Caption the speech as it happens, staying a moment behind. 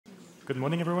Good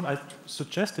morning, everyone. I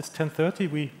suggest it's 10:30,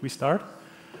 we start.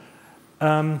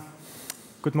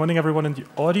 Good morning, everyone in the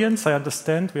audience. I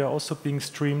understand we are also being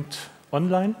streamed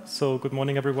online, so good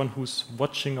morning, everyone who's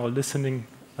watching or listening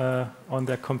on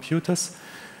their computers.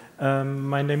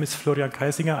 My name is Florian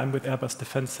Keisinger. I'm with Airbus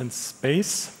Defence and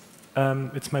Space.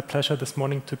 It's my pleasure this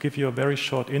morning to give you a very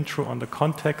short intro on the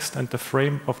context and the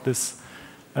frame of this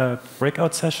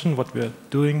breakout session, what we're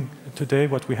doing today,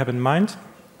 what we have in mind.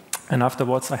 And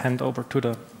afterwards, I hand over to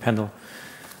the panel.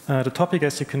 The topic,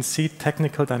 as you can see,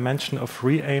 technical dimension of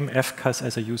REAIM FCAS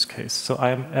as a use case. So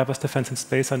I'm Airbus Defence and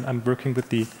Space, and I'm working with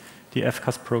the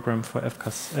FCAS program for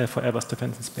Airbus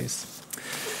Defence and Space.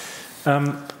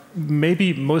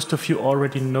 Maybe most of you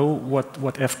already know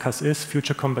what FCAS is,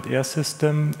 Future Combat Air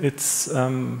System. It's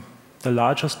the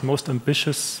largest, most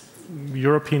ambitious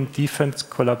European defense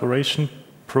collaboration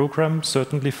program,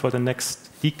 certainly for the next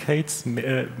decades,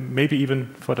 maybe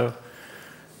even for the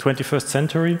 21st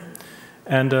century.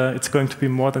 And it's going to be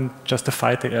more than just a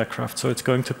fighter aircraft. So it's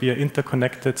going to be an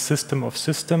interconnected system of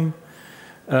systems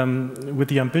with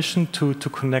the ambition to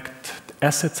connect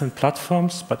assets and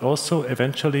platforms, but also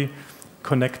eventually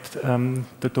connect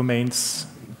the domains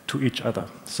to each other.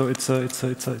 So it's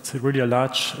really a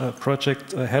large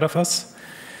project ahead of us.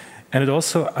 And it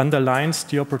also underlines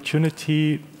the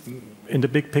opportunity in the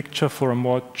big picture for a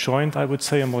more joint, I would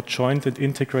say, a more joint and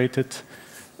integrated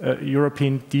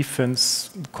European defense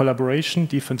collaboration,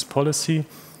 defense policy,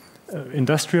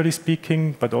 industrially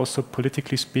speaking, but also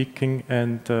politically speaking,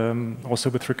 and also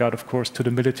with regard, of course, to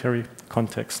the military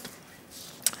context.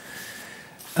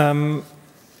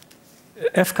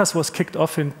 FCAS was kicked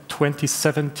off in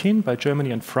 2017 by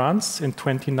Germany and France. In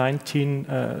 2019,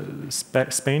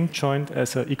 Spain joined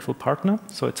as an equal partner.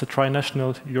 So it's a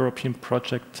tri-national European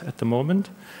project at the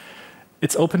moment.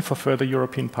 It's open for further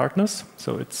European partners,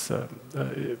 so it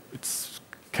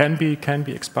can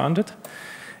be expanded.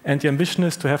 And the ambition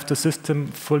is to have the system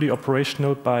fully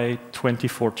operational by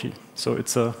 2040. So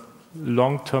it's a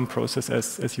long-term process,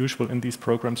 as usual in these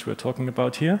programs we're talking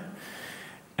about here.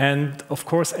 And of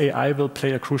course, AI will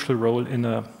play a crucial role in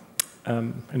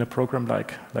a program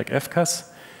like FCAS.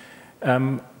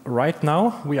 Right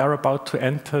now, we are about to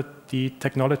enter the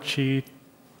technology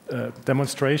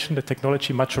demonstration, the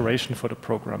technology maturation for the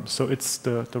program. So it's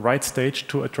the right stage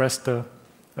to address the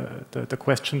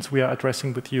questions we are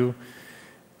addressing with you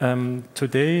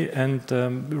today, and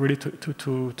really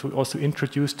to also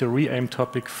introduce the REAIM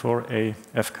topic for a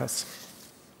FCAS.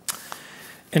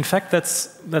 In fact,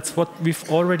 that's what we've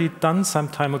already done some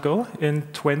time ago. In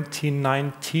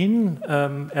 2019,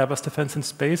 Airbus Defence and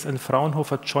Space and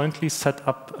Fraunhofer jointly set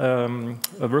up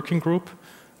a working group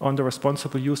on the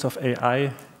responsible use of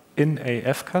AI in a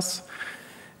FCAS.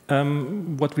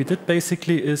 What we did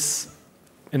basically is,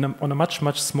 on a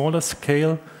much smaller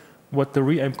scale, what the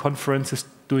REAIM conference is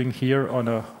doing here on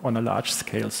a large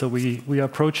scale. So we are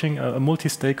approaching a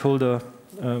multi-stakeholder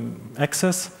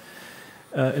access.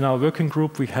 In our working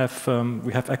group, we have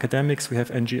academics, we have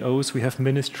NGOs, we have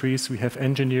ministries, we have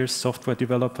engineers, software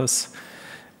developers,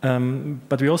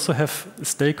 but we also have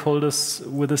stakeholders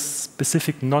with a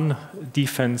specific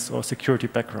non-defense or security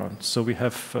background. So we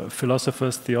have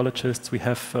philosophers, theologists, we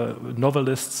have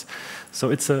novelists. So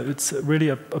it's really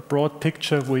a broad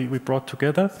picture we brought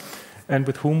together, and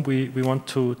with whom we want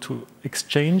to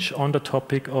exchange on the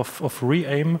topic of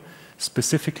REAIM,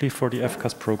 specifically for the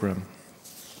FCAS program.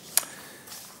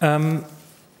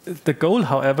 The goal,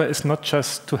 however, is not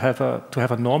just to have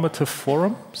a normative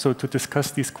forum, so to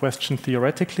discuss these questions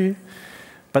theoretically,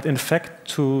 but in fact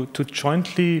to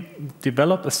jointly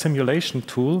develop a simulation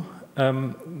tool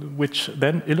which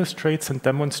then illustrates and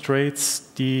demonstrates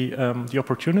the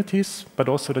opportunities, but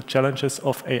also the challenges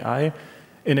of AI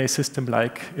in a system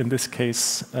like, in this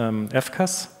case,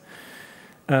 FCAS.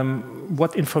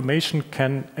 What information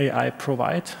can AI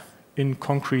provide in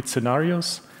concrete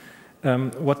scenarios?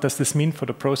 What does this mean for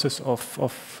the process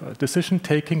of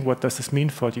decision-taking? What does this mean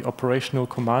for the operational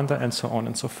commander? And so on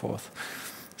and so forth.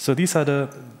 So these are the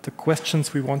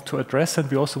questions we want to address, and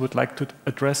we also would like to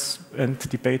address and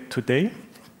debate today.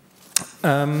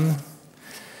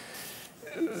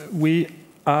 We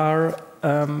are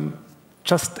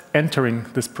just entering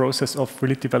this process of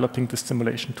really developing this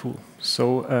simulation tool.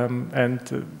 So,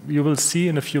 you will see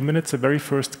in a few minutes a very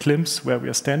first glimpse where we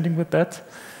are standing with that.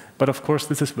 But of course,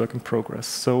 this is work in progress.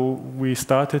 So we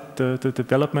started the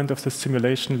development of the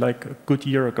simulation like a good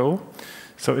year ago.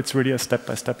 So it's really a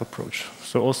step-by-step approach.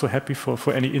 So also happy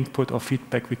for any input or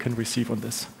feedback we can receive on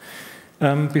this.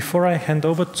 Before I hand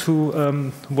over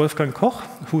to Wolfgang Koch,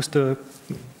 who's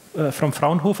from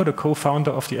Fraunhofer, the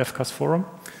co-founder of the FCAS Forum,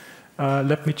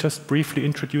 Let me just briefly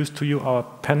introduce to you our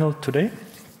panel today.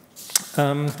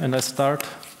 And I start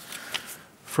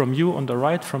from you on the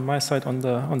right, from my side on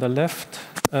the left,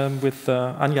 with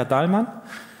Anja Dahlmann.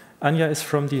 Anja is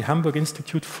from the Hamburg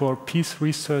Institute for Peace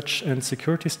Research and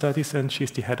Security Studies, and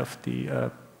she's the head of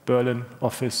the Berlin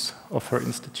office of her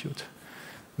institute.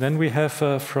 Then we have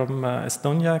from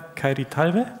Estonia, Kairi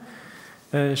Talves.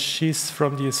 She's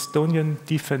from the Estonian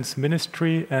Defense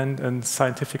Ministry and a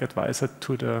scientific advisor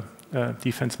to the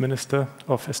Defense Minister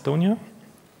of Estonia.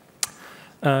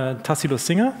 Tassilo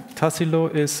Singer.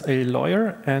 Tassilo is a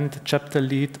lawyer and chapter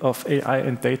lead of AI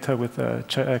and data with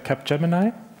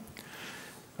Capgemini.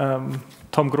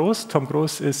 Tom Grohs. Tom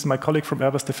Grohs is my colleague from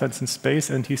Airbus Defence and Space,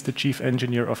 and he's the chief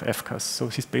engineer of FCAS. So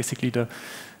he's basically the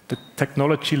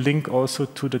technology link also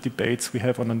to the debates we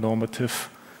have on a normative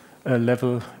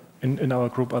level in our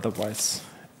group otherwise.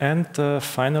 And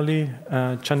finally,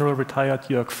 General retired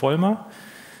Jörg Vollmer.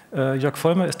 Jörg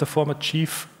Vollmer is the former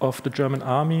chief of the German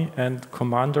army and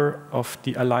commander of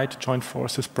the Allied Joint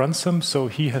Forces Brunsum, so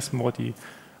he has more the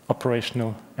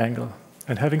operational angle.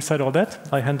 And having said all that,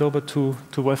 I hand over to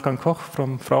Wolfgang Koch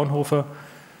from Fraunhofer,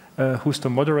 who's the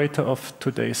moderator of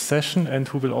today's session and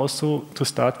who will also, to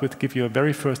start with, give you a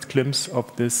very first glimpse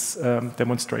of this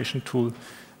demonstration tool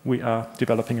we are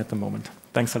developing at the moment.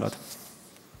 Thanks a lot.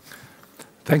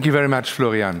 Thank you very much,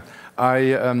 Florian.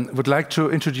 I would like to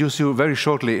introduce you very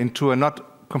shortly into a not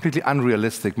completely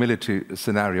unrealistic military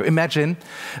scenario. Imagine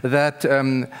that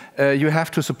you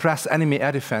have to suppress enemy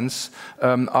air defense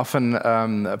of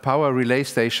a power relay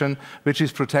station which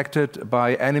is protected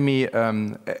by enemy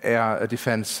air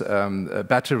defense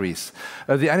batteries.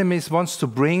 The enemy wants to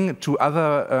bring two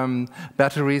other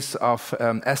batteries of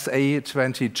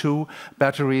SA-22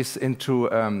 batteries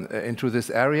into this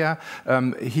area.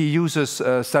 He uses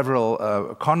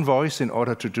several convoys in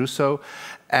order to do so.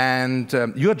 And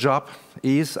our job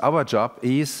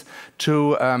is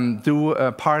to do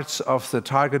parts of the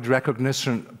target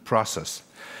recognition process.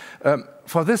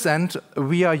 For this end,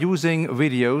 we are using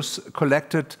videos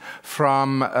collected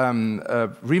from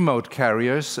remote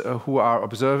carriers who are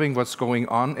observing what's going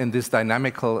on in this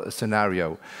dynamical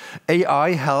scenario.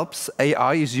 AI helps.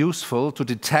 AI is useful to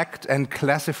detect and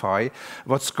classify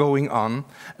what's going on,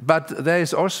 but there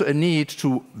is also a need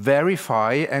to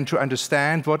verify and to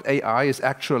understand what AI is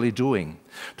actually doing.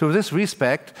 To this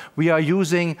respect, we are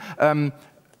using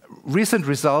recent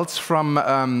results from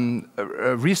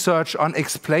research on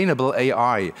explainable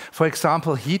AI. For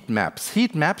example, heat maps.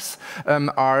 Heat maps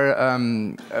are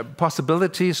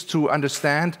possibilities to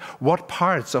understand what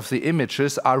parts of the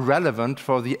images are relevant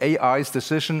for the AI's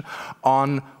decision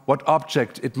on what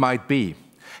object it might be.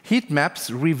 Heat maps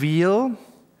reveal,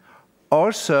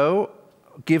 also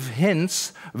give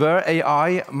hints where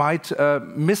AI might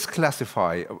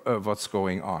misclassify what's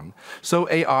going on. So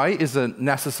AI is a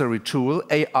necessary tool.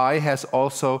 AI has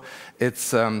also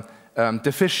its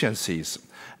deficiencies.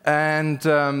 And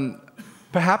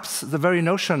perhaps the very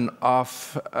notion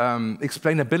of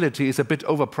explainability is a bit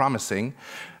overpromising.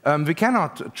 We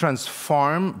cannot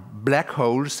transform black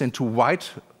holes into white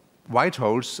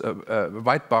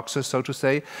boxes, so to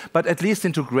say, but at least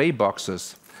into gray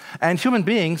boxes. And human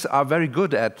beings are very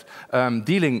good at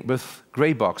dealing with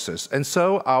gray boxes. And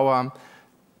so our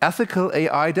ethical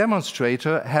AI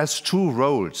demonstrator has two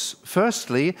roles.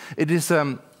 Firstly, it is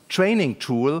a training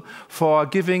tool for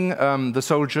giving the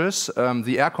soldiers,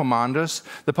 the air commanders,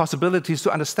 the possibilities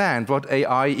to understand what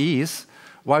AI is,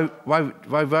 why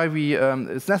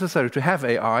it's necessary to have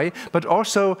AI, but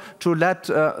also to let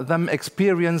them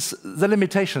experience the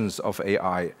limitations of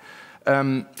AI.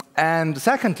 And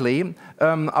secondly,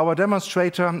 our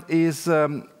demonstrator is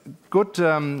a good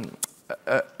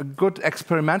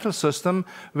experimental system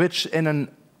which in a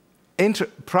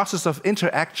process of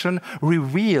interaction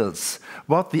reveals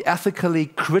what the ethically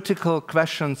critical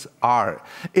questions are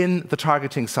in the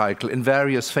targeting cycle, in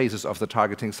various phases of the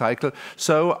targeting cycle.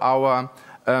 So our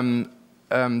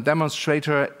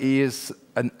demonstrator is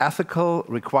an ethical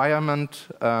requirement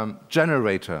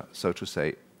generator, so to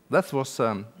say. That was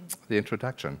the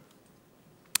introduction.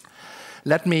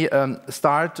 Let me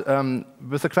start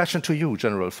with a question to you,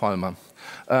 General Vollmer.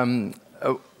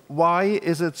 Why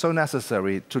is it so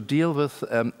necessary to deal with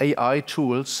AI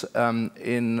tools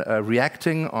in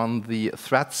reacting on the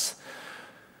threats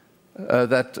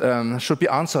that should be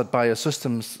answered by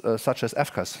systems such as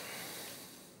FCAS?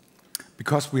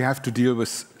 Because we have to deal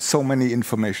with so many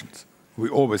informations. We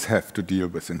always have to deal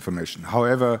with information.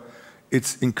 However,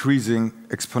 it's increasing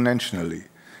exponentially.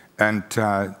 And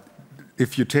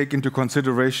if you take into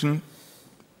consideration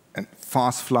a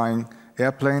fast-flying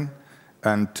airplane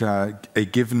and a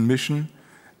given mission,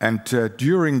 And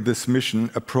during this mission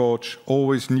approach,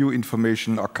 always new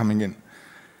information are coming in.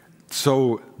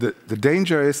 So the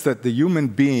danger is that the human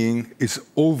being is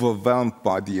overwhelmed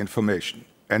by the information.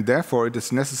 And therefore, it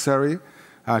is necessary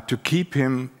to keep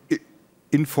him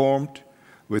informed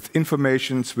with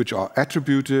informations which are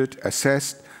attributed,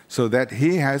 assessed, so that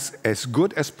he has, as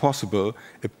good as possible,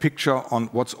 a picture on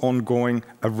what's ongoing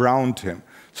around him.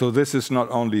 So this is not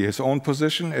only his own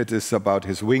position, it is about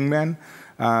his wingman,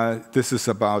 this is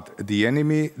about the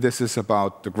enemy, this is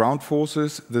about the ground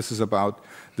forces, this is about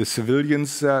the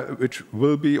civilians which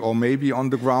will be or may be on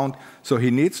the ground. So he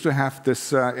needs to have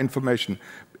this information.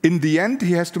 In the end,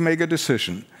 he has to make a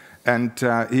decision, and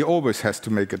he always has to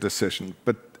make a decision.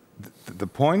 But the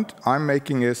point I'm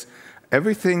making is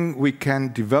everything we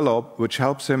can develop which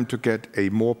helps him to get a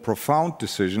more profound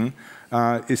decision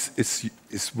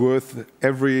is worth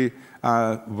every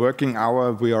working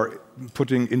hour we are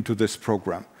putting into this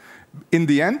program. In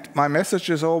the end, my message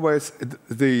is always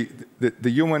the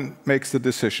human makes the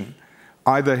decision.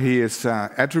 Either he is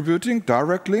attributing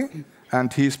directly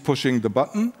and he's pushing the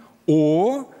button,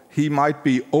 or he might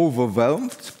be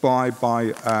overwhelmed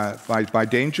by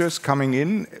dangers coming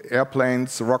in,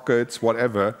 airplanes, rockets,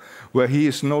 whatever, where he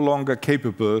is no longer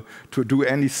capable to do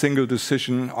any single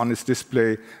decision on his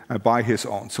display by his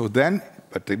own. So then,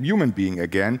 but the human being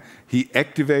again, he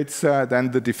activates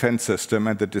then the defense system,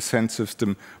 and the defense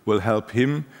system will help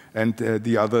him and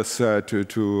the others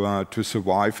to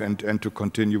survive and to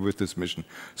continue with this mission.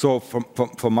 So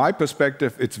from my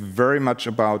perspective, it's very much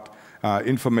about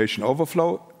information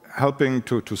overflow, helping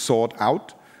to sort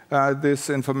out this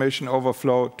information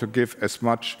overflow, to give as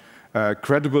much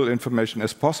credible information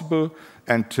as possible,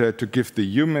 and to give the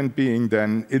human being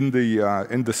then in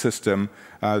the system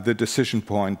the decision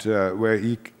point where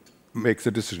he makes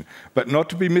a decision. But not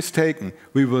to be mistaken,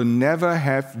 we will never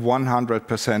have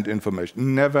 100%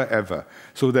 information, never ever.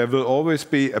 So there will always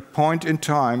be a point in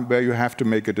time where you have to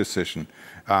make a decision.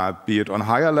 Be it on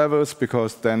higher levels,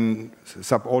 because then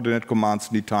subordinate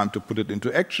commands need time to put it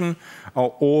into action,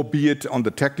 or be it on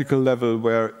the tactical level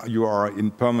where you are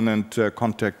in permanent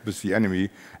contact with the enemy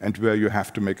and where you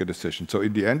have to make a decision. So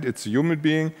in the end, it's a human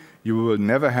being. You will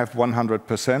never have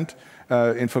 100%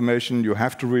 information. You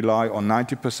have to rely on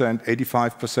 90%,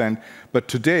 85%. But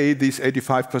today, these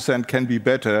 85% can be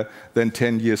better than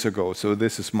 10 years ago. So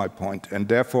this is my point. And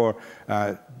therefore,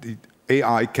 the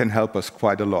AI can help us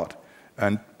quite a lot.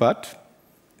 But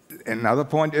another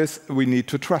point is we need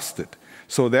to trust it.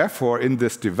 So therefore, in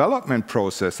this development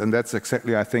process, and that's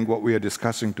exactly, I think, what we are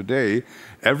discussing today,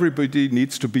 everybody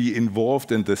needs to be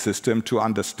involved in the system to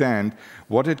understand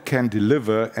what it can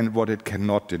deliver and what it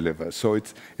cannot deliver. So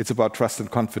it's about trust and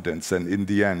confidence. And in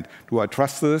the end, do I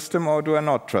trust the system or do I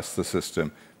not trust the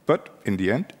system? But in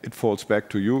the end, it falls back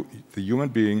to you, the human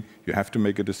being. You have to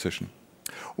make a decision.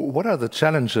 What are the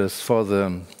challenges for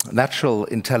the natural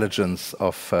intelligence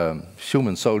of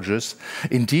human soldiers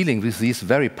in dealing with these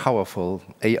very powerful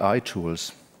AI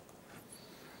tools?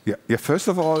 Yeah, first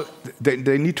of all,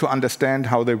 they need to understand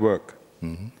how they work.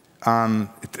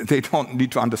 Mm-hmm. They don't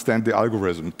need to understand the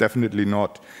algorithm, definitely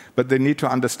not. But they need to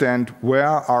understand where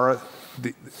are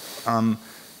the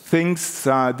things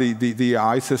the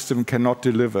AI system cannot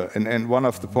deliver. And one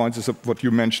of the points is what you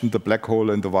mentioned, the black hole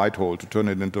and the white hole, to turn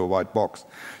it into a white box.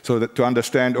 So that to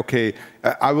understand, okay,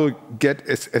 I will get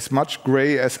as much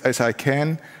gray as I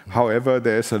can, however,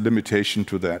 there's a limitation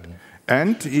to that.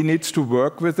 And he needs to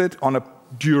work with it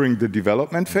during the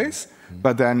development phase,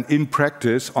 but then in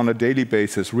practice, on a daily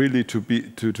basis, really to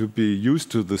be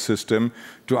used to the system,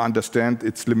 to understand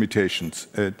its limitations.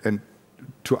 And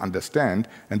to understand,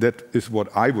 and that is what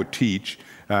I would teach,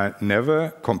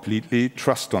 never completely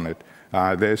trust on it.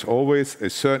 There's always a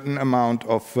certain amount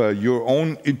of your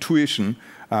own intuition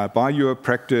by your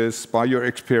practice, by your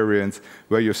experience,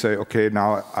 where you say, okay,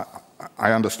 now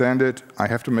I understand it, I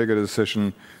have to make a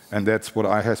decision, and that's what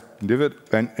I have delivered.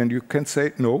 And you can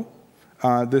say, no,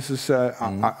 this is,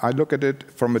 I look at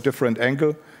it from a different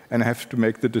angle and I have to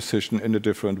make the decision in a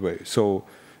different way. So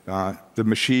the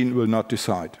machine will not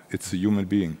decide. It's the human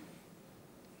being.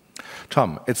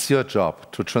 Tom, it's your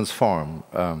job to transform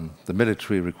the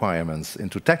military requirements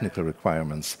into technical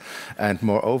requirements, and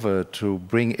moreover to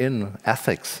bring in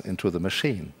ethics into the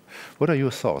machine. What are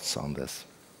your thoughts on this?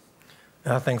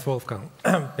 Thanks, Wolfgang.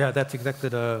 Yeah, that's exactly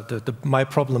my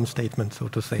problem statement, so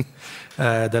to say,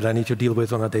 that I need to deal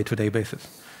with on a day-to-day basis.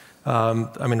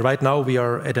 I mean, right now we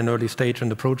are at an early stage in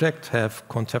the project, have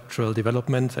conceptual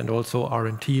developments and also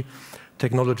R&T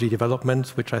technology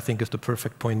developments, which I think is the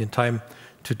perfect point in time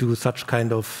to do such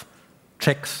kind of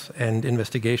checks and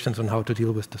investigations on how to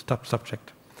deal with the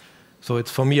subject. So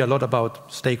it's for me a lot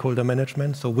about stakeholder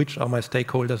management. So which are my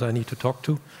stakeholders I need to talk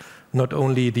to? Not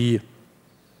only the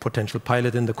potential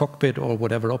pilot in the cockpit or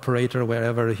whatever operator,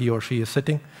 wherever he or she is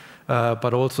sitting,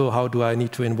 but also how do I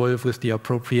need to involve with the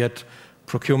appropriate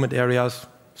procurement areas,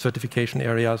 certification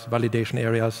areas, validation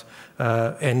areas,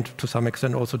 and to some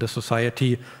extent also the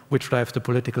society which drives the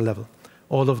political level.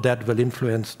 All of that will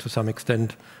influence to some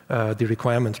extent the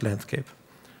requirements landscape.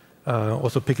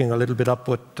 Also picking a little bit up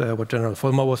what General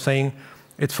Vollmer was saying,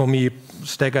 it's for me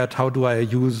staggered, how do I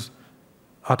use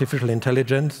artificial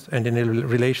intelligence and in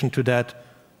relation to that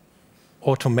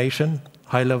automation,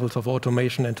 high levels of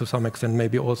automation, and to some extent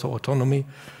maybe also autonomy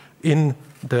in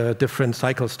the different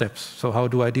cycle steps. So how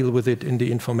do I deal with it in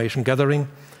the information gathering?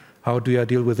 How do I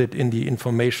deal with it in the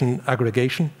information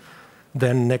aggregation?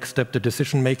 Then next step, the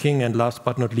decision making, and last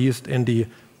but not least, in the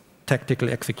tactical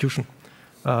execution.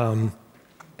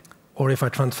 Or if I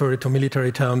transfer it to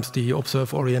military terms, the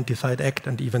observe, orient, decide, act,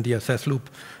 and even the assess loop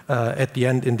at the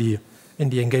end in the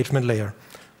engagement layer.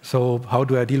 So how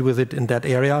do I deal with it in that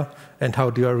area, and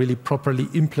how do I really properly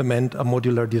implement a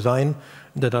modular design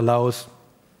that allows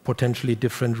potentially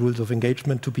different rules of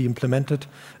engagement to be implemented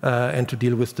and to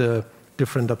deal with the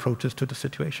different approaches to the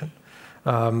situation.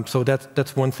 So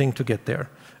that's one thing to get there.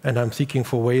 And I'm seeking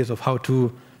for ways of how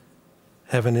to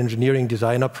have an engineering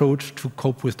design approach to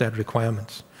cope with that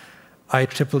requirements.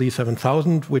 IEEE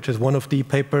 7000, which is one of the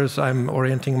papers I'm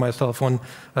orienting myself on,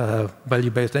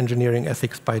 value-based engineering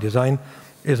ethics by design,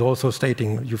 is also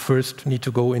stating you first need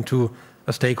to go into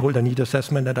a stakeholder need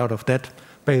assessment, and out of that,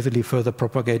 basically further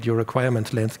propagate your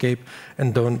requirements landscape,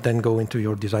 and then go into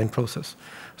your design process.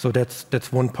 So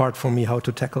that's one part for me, how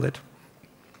to tackle it.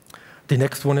 The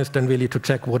next one is then really to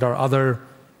check what are other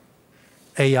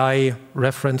AI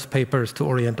reference papers to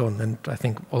orient on. And I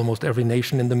think almost every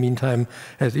nation in the meantime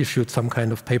has issued some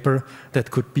kind of paper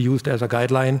that could be used as a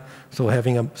guideline. So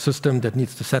having a system that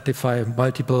needs to satisfy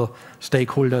multiple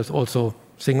stakeholders, also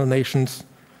single nations,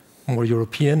 more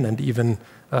European, and even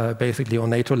basically on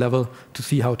NATO level to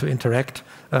see how to interact.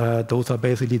 Those are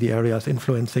basically the areas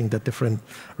influencing that different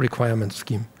requirement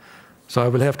scheme. So I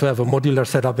will have to have a modular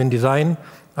setup in design.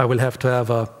 I will have to have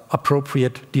an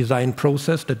appropriate design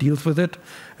process that deals with it.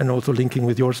 And also linking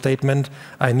with your statement,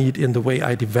 I need in the way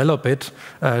I develop it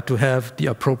to have the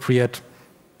appropriate,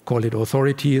 call it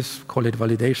authorities, call it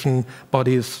validation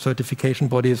bodies, certification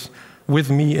bodies, with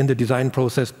me in the design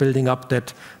process, building up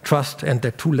that trust and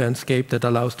that tool landscape that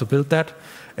allows to build that.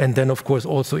 And then, of course,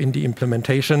 also in the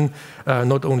implementation,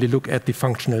 not only look at the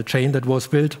functional chain that was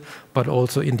built, but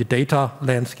also in the data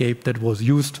landscape that was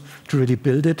used to really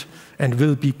build it and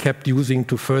will be kept using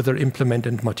to further implement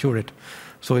and mature it.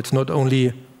 So it's not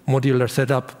only modular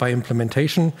setup by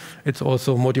implementation, it's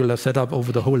also modular setup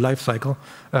over the whole life cycle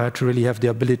to really have the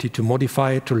ability to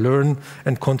modify, to learn,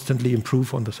 and constantly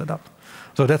improve on the setup.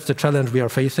 So that's the challenge we are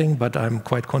facing, but I'm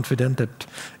quite confident that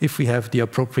if we have the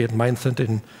appropriate mindset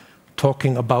in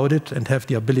talking about it and have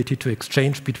the ability to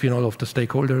exchange between all of the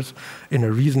stakeholders in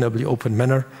a reasonably open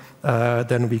manner,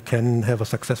 then we can have a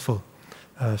successful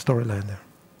storyline there.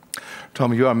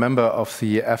 Tom, you are a member of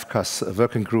the FCAS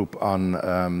working group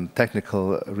on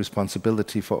technical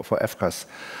responsibility for FCAS.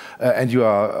 And you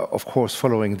are, of course,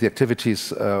 following the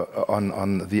activities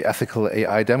on the ethical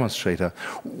AI demonstrator.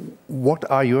 What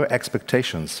are your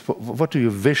expectations? What do you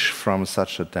wish from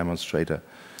such a demonstrator?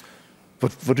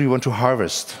 What do you want to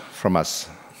harvest from us?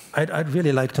 I'd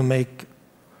really like to make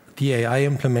the AI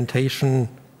implementation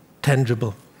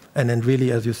tangible. And then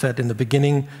really, as you said in the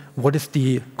beginning, what is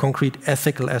the concrete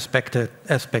ethical aspect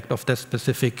of that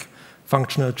specific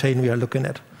functional chain we are looking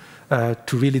at?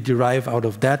 To really derive out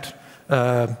of that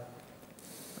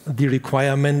the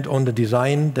requirement on the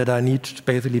design that I need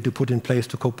basically to put in place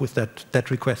to cope with that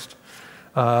request.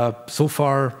 So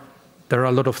far, there are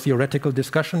a lot of theoretical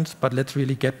discussions, but let's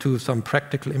really get to some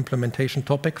practical implementation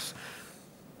topics,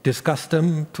 discuss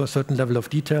them to a certain level of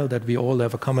detail that we all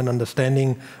have a common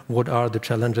understanding what are the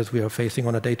challenges we are facing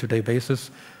on a day-to-day basis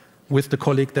with the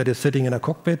colleague that is sitting in a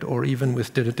cockpit, or even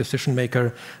with the decision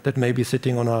maker that may be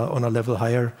sitting on a level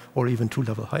higher or even 2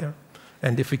 levels higher.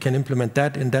 And if we can implement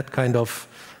that in that kind of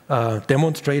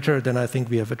demonstrator, then I think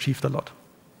we have achieved a lot.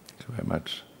 Thank you very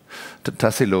much.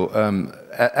 Tassilo,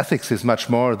 ethics is much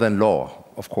more than law,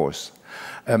 of course.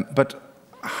 But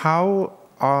how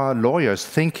are lawyers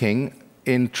thinking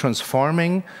in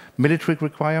transforming military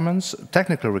requirements,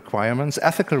 technical requirements,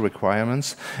 ethical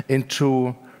requirements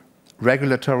into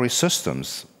regulatory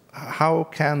systems? How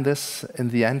can this, in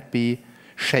the end, be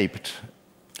shaped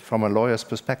from a lawyer's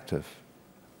perspective?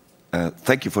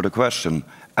 Thank you for the question.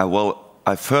 Well,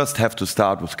 I first have to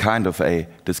start with kind of a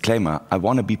disclaimer. I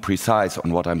want to be precise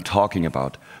on what I'm talking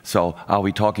about. So are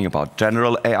we talking about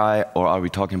general AI or are we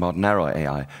talking about narrow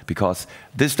AI? Because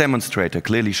this demonstrator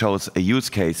clearly shows a use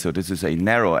case, so this is a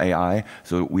narrow AI.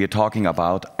 So we are talking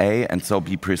about and so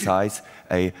be precise,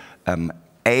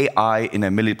 AI in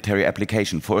a military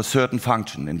application for a certain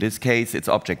function. In this case, it's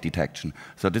object detection.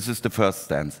 So this is the first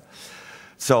stance.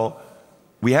 So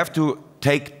we have to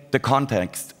take the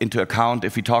context into account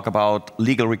if we talk about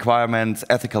legal requirements,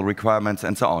 ethical requirements,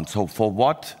 and so on. So for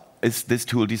what is this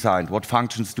tool designed? What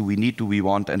functions do we need, do we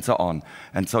want, and so on?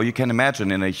 And so you can imagine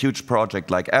in a huge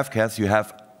project like FCAS, you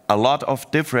have a lot of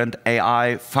different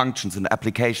AI functions and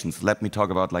applications. Let me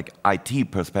talk about like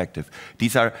IT perspective.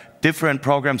 These are different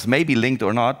programs, maybe linked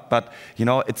or not, but you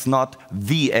know, it's not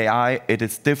the AI, it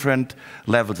is different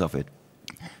levels of it.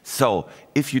 So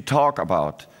if you talk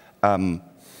about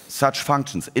such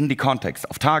functions in the context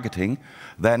of targeting,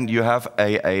 then you have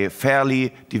a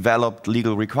fairly developed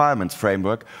legal requirements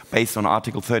framework based on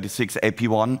Article 36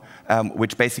 AP1,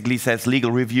 which basically says legal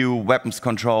review, weapons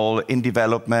control, in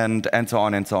development, and so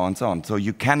on and so on and so on. So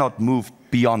you cannot move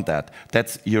beyond that.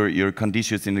 That's your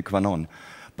conditio sine qua non.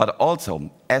 But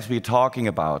also, as we're talking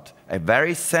about a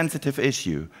very sensitive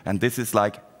issue, and this is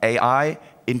like AI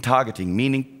in targeting,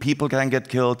 meaning people can get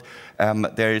killed,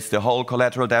 there is the whole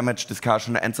collateral damage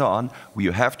discussion and so on.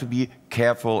 You have to be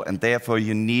careful and therefore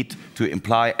you need to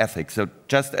imply ethics, so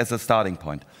just as a starting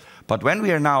point. But when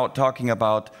we are now talking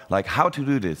about like how to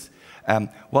do this,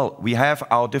 well, we have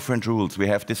our different rules. We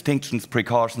have distinctions,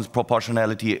 precautions,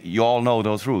 proportionality. You all know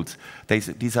those rules.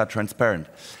 These are transparent.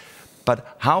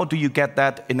 But how do you get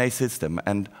that in a system?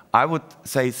 And I would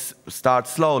say start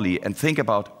slowly and think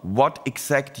about what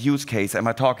exact use case am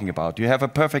I talking about. You have a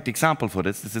perfect example for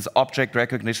this. This is object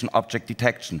recognition, object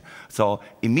detection. So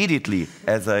immediately,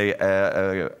 as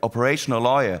a operational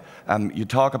lawyer, you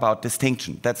talk about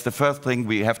distinction. That's the first thing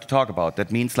we have to talk about.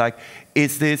 That means like,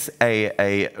 is this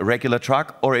a regular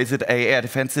truck or is it an air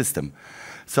defense system?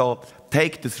 So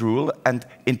take this rule and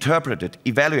interpret it,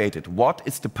 evaluate it. What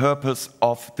is the purpose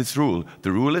of this rule?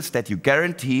 The rule is that you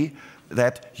guarantee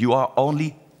that you are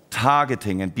only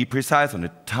targeting, and be precise on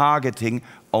it, targeting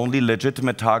only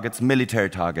legitimate targets,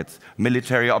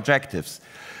 military objectives.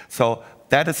 So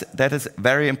that is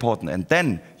very important. And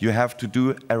then you have to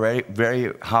do a very,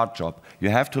 very hard job. You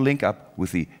have to link up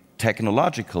with the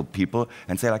technological people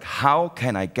and say, like, how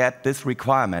can I get this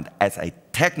requirement as a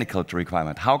technical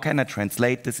requirement? How can I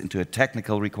translate this into a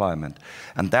technical requirement?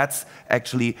 And that's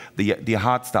actually the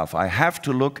hard stuff. I have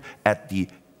to look at the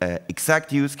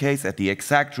exact use case, at the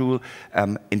exact rule,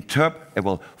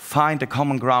 find a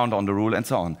common ground on the rule and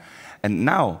so on. And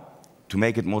now, to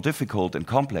make it more difficult and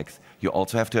complex, you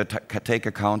also have to take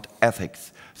account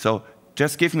ethics. So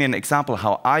just give me an example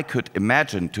how I could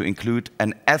imagine to include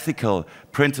an ethical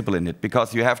principle in it,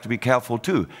 because you have to be careful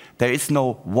too. There is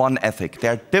no one ethic.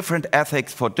 There are different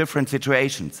ethics for different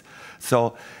situations.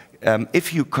 So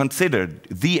if you consider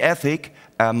the ethic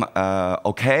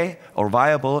okay or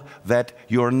viable that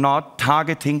you're not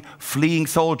targeting fleeing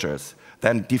soldiers,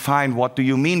 then define what do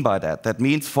you mean by that. That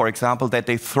means, for example, that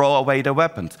they throw away their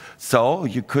weapons. So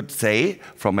you could say,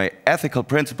 from an ethical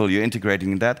principle you're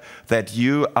integrating in that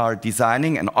you are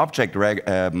designing an object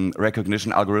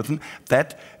recognition algorithm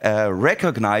that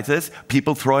recognizes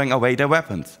people throwing away their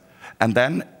weapons. And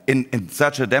then, in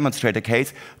such a demonstrator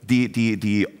case,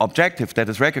 the objective that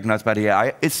is recognized by the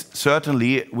AI is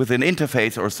certainly with an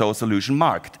interface or so solution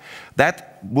marked.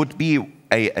 That would be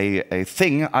a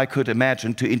thing I could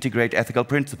imagine to integrate ethical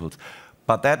principles.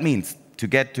 But that means, to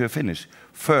get to a finish,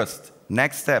 first,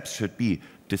 next steps should be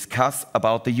discuss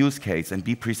about the use case and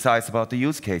be precise about the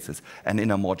use cases. And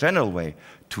in a more general way,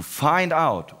 to find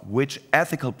out which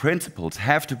ethical principles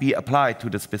have to be applied to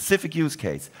the specific use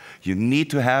case, you need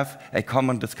to have a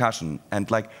common discussion.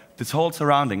 And like this whole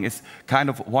surrounding is kind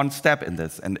of one step in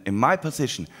this. And in my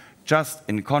position, just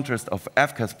in contrast of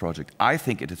FCAS project, I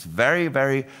think it is very,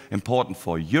 very important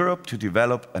for Europe to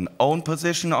develop an own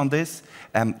position on this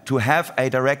and to have a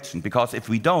direction, because if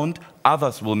we don't,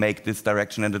 others will make this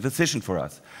direction and a decision for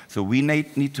us. So we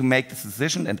need to make this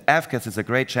decision, and FCAS is a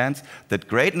great chance that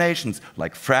great nations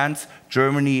like France,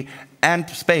 Germany, and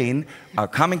Spain are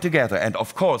coming together. And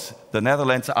of course, the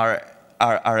Netherlands are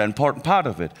an important part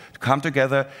of it, to come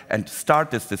together and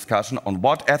start this discussion on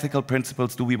what ethical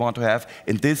principles do we want to have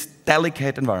in this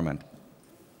delicate environment.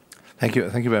 Thank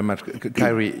you very much.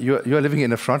 Kairi, you are living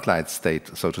in a frontline state,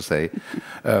 so to say.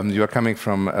 You are coming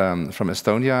from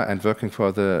Estonia and working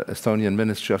for the Estonian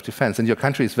Ministry of Defense. And your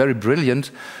country is very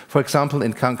brilliant, for example,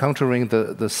 in countering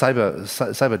the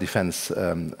cyber defense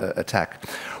attack.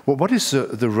 Well, what is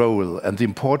the role and the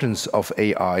importance of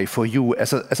AI for you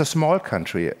as a small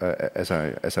country, as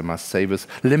I must say, with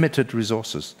limited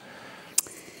resources?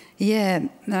 Yeah,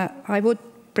 I would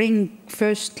bring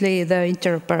firstly the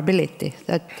interoperability,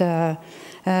 that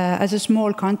as a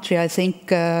small country, I think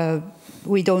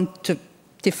we don't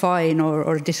define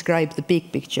or describe the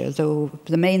big picture. So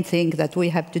the main thing that we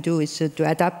have to do is to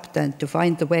adapt and to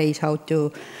find the ways how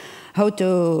to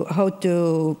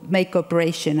make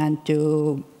cooperation and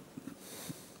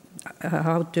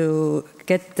how to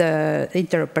get the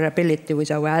interoperability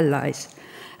with our allies.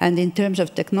 And in terms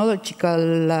of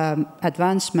technological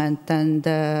advancement and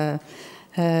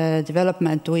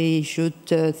development, we should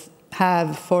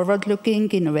have forward-looking,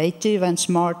 innovative and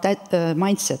smart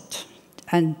mindset,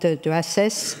 and to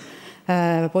assess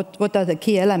what are the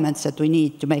key elements that we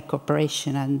need to make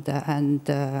cooperation and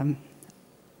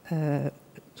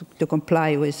to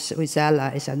comply with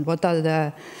allies, and what are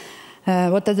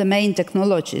the main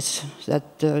technologies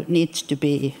that need to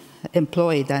be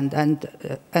employed,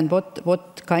 and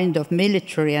what kind of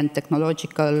military and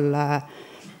technological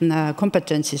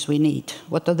competencies we need.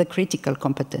 What are the critical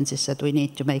competencies that we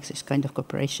need to make this kind of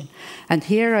cooperation? And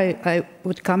here I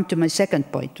would come to my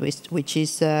second point, which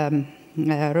is the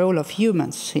role of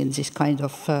humans in this kind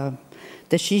of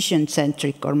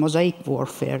decision-centric or mosaic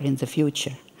warfare in the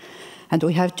future. And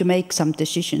we have to make some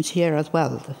decisions here as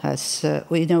well, as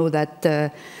we know that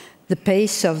the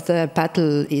pace of the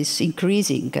battle is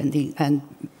increasing and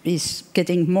is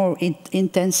getting more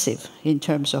intensive in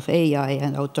terms of AI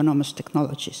and autonomous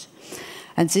technologies.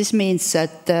 And this means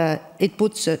that it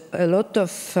puts a lot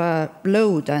of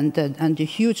load and a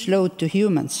huge load to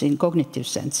humans in cognitive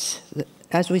sense.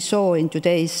 As we saw in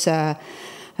today's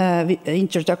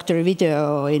introductory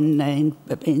video in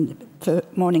the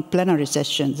morning plenary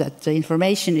session, that the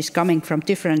information is coming from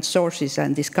different sources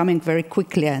and is coming very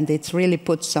quickly, and it's really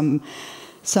put some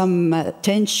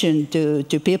tension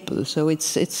to people. So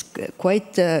it's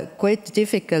quite a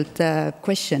difficult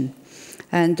question,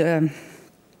 and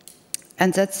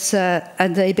that's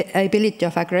and the ability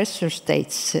of aggressor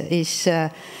states is.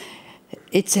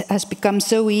 It has become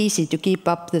so easy to keep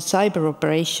up the cyber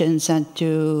operations and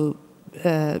to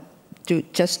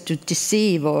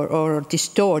deceive or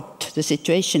distort the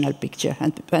situational picture,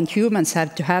 and humans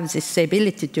have to have this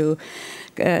ability to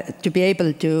be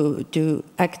able to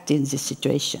act in this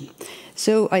situation.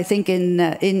 So I think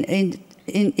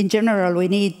in general we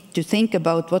need to think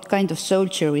about what kind of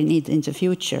soldier we need in the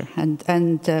future,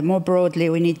 and more broadly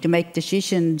we need to make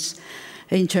decisions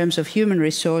in terms of human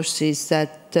resources,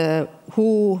 that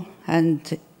who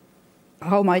and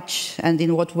how much and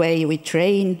in what way we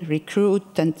train,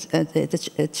 recruit, and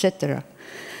etc.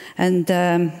 And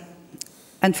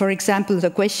for example, the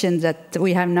question that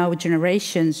we have now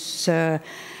generations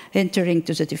entering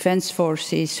to the defense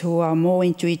forces who are more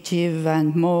intuitive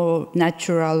and more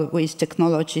natural with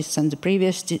technologies than the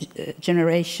previous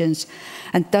generations,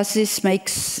 and does this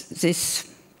makes this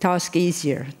task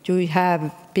easier? Do we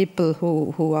have people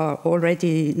who are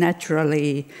already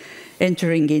naturally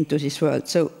entering into this world?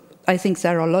 So I think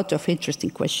there are a lot of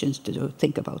interesting questions to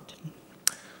think about.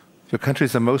 Your country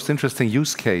is the most interesting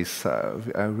use case.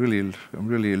 I'm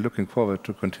really looking forward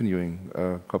to continuing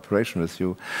cooperation with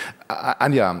you.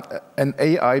 Anja, an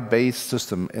AI-based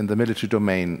system in the military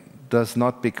domain does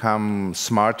not become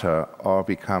smarter or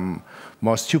become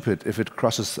more stupid if it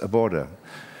crosses a border.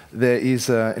 There is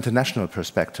an international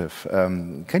perspective.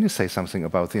 Can you say something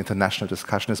about the international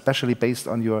discussion, especially based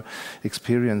on your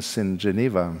experience in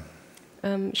Geneva?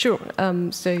 Sure.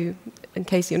 So in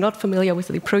case you're not familiar with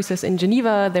the process in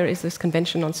Geneva, there is this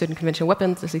Convention on Certain Conventional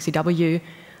Weapons, the CCW,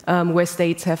 where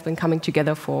states have been coming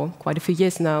together for quite a few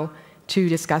years now to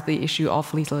discuss the issue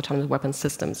of lethal autonomous weapons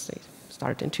systems. They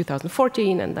started in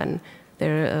 2014, and then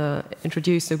they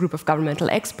introduced a group of governmental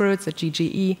experts at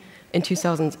GGE in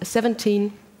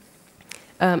 2017.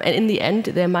 And in the end,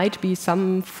 there might be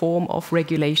some form of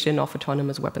regulation of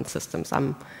autonomous weapon systems.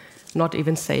 I'm not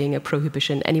even saying a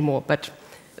prohibition anymore, but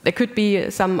there could be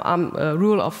some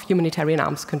rule of humanitarian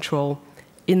arms control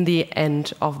in the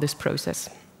end of this process.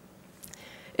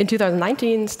 In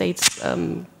 2019, states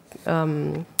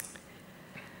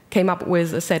came up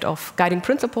with a set of guiding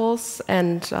principles,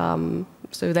 and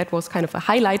so that was kind of a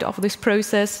highlight of this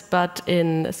process. But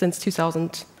since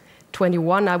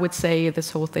 2021, I would say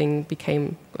this whole thing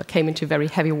came into very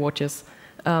heavy waters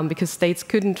because states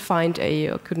couldn't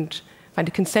find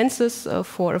a consensus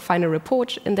for a final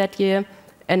report in that year.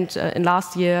 And in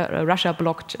last year, Russia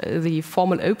blocked the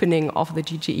formal opening of the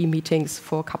GGE meetings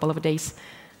for a couple of days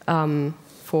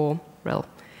for, well,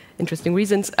 interesting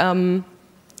reasons.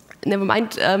 Never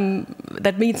mind,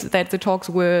 that means that the talks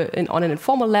were on an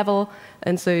informal level,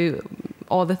 and so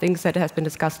all the things that has been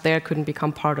discussed there couldn't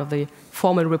become part of the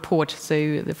formal report.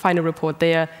 So the final report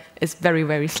there is very,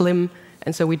 very slim,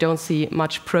 and so we don't see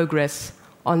much progress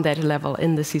on that level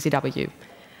in the CCW.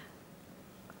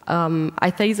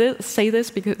 I say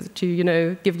this because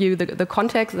to give you the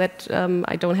context that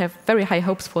I don't have very high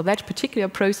hopes for that particular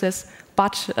process,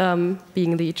 but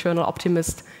being the eternal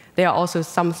optimist, there are also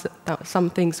some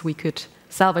things we could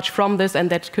salvage from this, and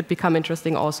that could become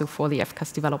interesting also for the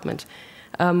FCAS development.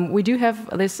 We do have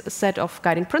this set of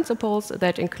guiding principles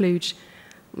that include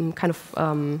kind of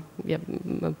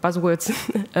buzzwords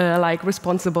like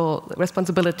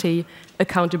responsibility,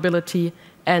 accountability,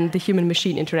 and the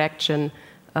human-machine interaction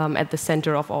at the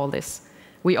center of all this.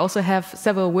 We also have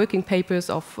several working papers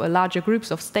of larger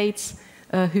groups of states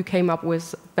who came up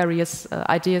with various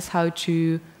ideas how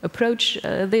to approach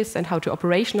this and how to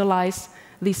operationalize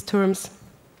these terms.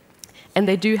 And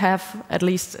they do have, at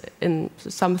least in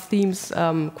some themes,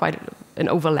 quite an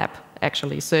overlap,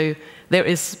 actually. So there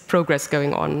is progress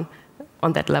going on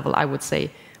that level, I would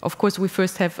say. Of course, we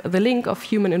first have the link of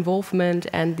human involvement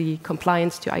and the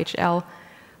compliance to IHL.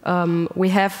 We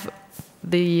have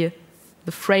the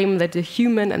frame that the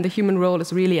human and the human role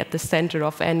is really at the center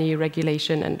of any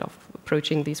regulation and of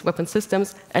approaching these weapon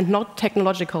systems, and not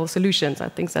technological solutions. I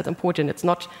think that's important. It's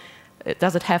not,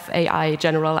 does it have AI,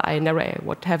 general AI, narrow AI,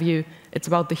 what have you. It's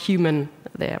about the human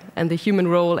there, and the human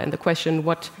role, and the question,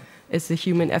 what is the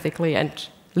human ethically and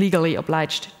legally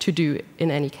obliged to do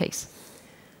in any case.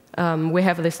 We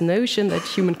have this notion that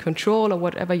human control, or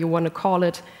whatever you want to call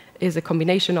it, is a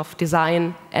combination of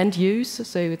design and use,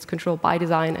 so it's control by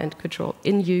design and control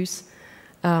in use.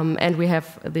 And we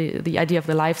have the idea of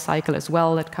the life cycle as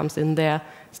well that comes in there,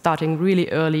 starting really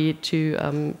early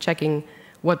to checking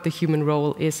what the human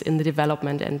role is in the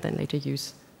development and then later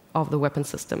use of the weapon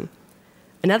system.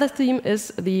 Another theme is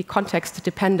the context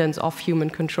dependence of human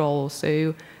control.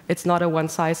 So it's not a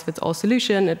one-size-fits-all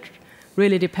solution. It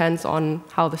really depends on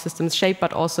how the system is shaped,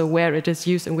 but also where it is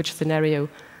used in which scenario,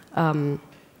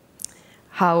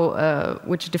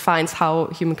 which defines how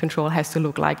human control has to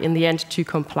look like in the end to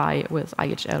comply with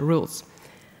IHL rules.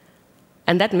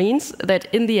 And that means that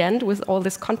in the end, with all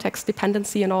this context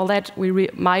dependency and all that, we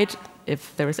might,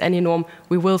 if there is any norm,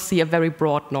 we will see a very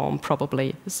broad norm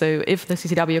probably. So if the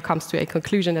CCW comes to a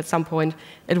conclusion at some point,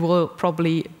 it will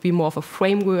probably be more of a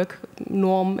framework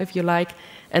norm, if you like,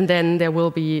 and then there will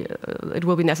be, it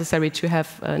will be necessary to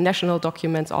have national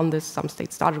documents on this. Some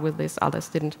states started with this, others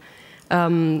didn't.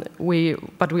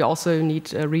 But we also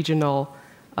need regional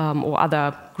or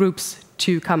other groups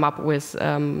to come up with,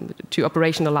 to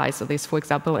operationalize this, for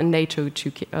example, in NATO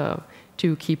to keep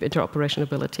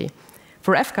interoperability.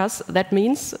 For FCAS, that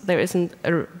means there isn't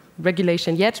a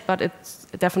regulation yet, but it's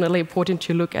definitely important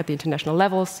to look at the international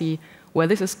level, see where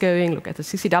this is going, look at the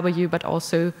CCW, but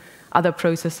also other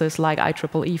processes like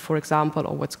IEEE, for example,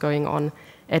 or what's going on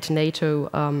at NATO.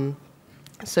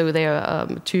 So there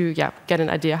to get an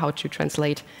idea how to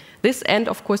translate this, and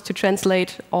of course to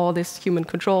translate all these human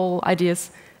control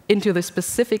ideas into the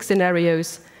specific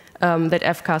scenarios that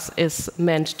FCAS is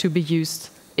meant to be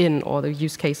used in, or the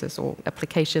use cases or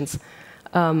applications.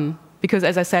 Because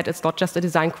as I said, it's not just a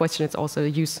design question, it's also a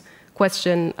use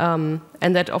question,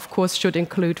 and that of course should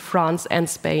include France and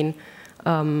Spain.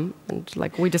 And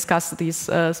like we discussed these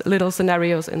little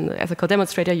scenarios in the ethical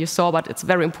demonstrator you saw, but it's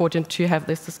very important to have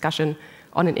this discussion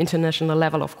on an international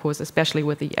level, of course, especially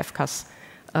with the FCAS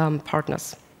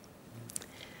partners.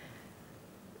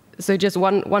 So just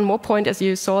one more point, as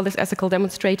you saw, this ethical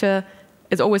demonstrator,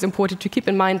 it's always important to keep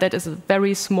in mind that it's a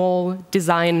very small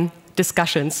design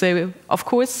discussion. So, of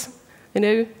course,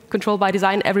 control by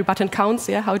design, every button counts,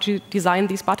 how to design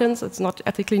these buttons. It's not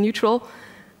ethically neutral.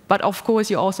 But of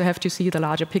course, you also have to see the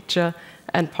larger picture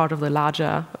and part of the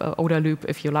larger ODA loop,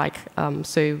 if you like.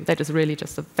 So that is really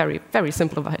just a very, very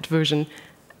simplified version,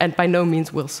 and by no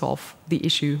means will solve the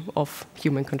issue of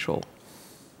human control.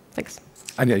 Thanks.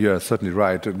 Anja, you are certainly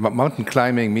right. Mountain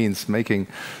climbing means making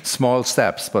small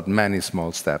steps, but many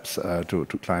small steps to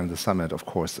climb the summit, of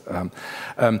course.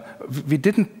 We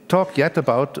didn't talk yet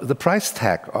about the price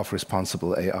tag of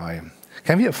responsible AI.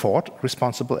 Can we afford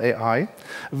responsible AI?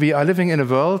 We are living in a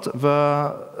world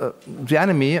where the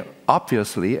enemy,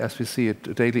 obviously, as we see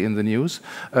it daily in the news,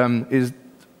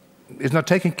 is not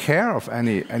taking care of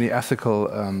any ethical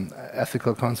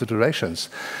considerations.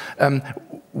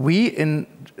 we in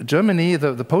Germany,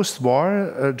 the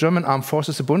post-war German armed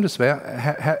forces, the Bundeswehr,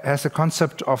 has a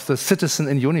concept of the citizen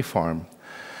in uniform.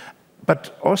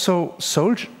 But also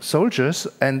soldiers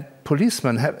and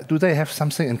policemen, do they have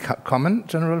something in common,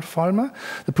 General Vollmer?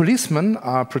 The policemen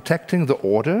are protecting the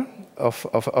order of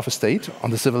a state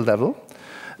on the civil level.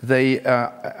 They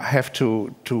have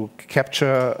to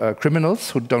capture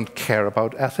criminals who don't care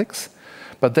about ethics,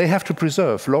 but they have to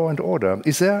preserve law and order.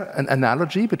 Is there an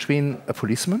analogy between a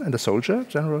policeman and a soldier,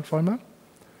 General Vollmer?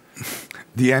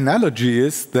 The analogy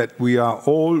is that we are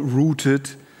all rooted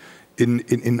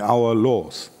in our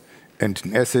laws, and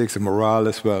in ethics and morale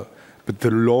as well. But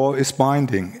the law is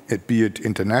binding, be it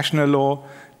international law,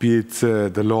 be it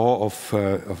the law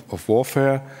of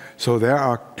warfare. So there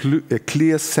are a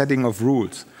clear setting of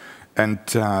rules. And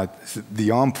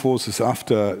the armed forces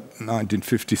after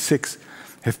 1956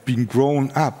 have been grown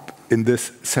up in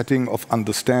this setting of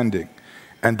understanding.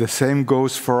 And the same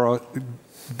goes for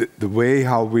the way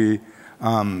how we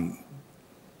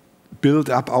build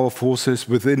up our forces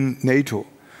within NATO.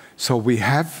 So we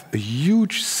have a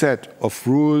huge set of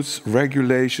rules,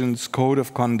 regulations, code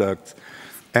of conduct.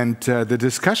 And the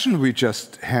discussion we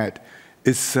just had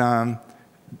is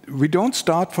we don't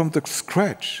start from the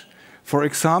scratch. For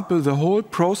example, the whole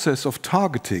process of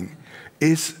targeting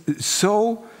is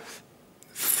so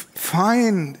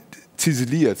fine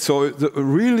chiseled, so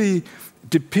really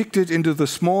depicted into the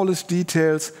smallest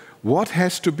details. What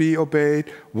has to be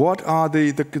obeyed? What are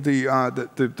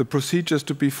the procedures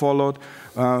to be followed?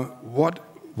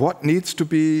 What needs to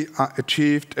be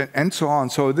achieved, and so on.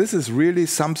 So this is really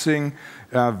something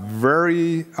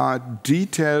very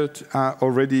detailed,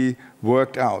 already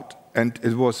worked out. And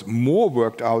it was more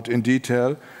worked out in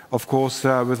detail, of course,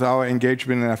 with our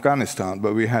engagement in Afghanistan,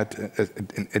 but we had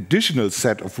an additional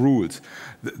set of rules.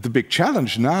 The big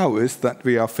challenge now is that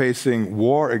we are facing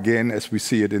war again, as we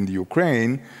see it in the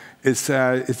Ukraine, is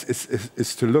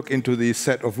to look into these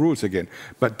set of rules again.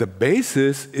 But the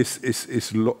basis is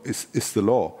the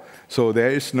law. So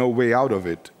there is no way out of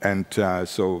it. And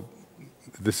so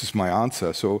this is my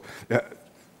answer. So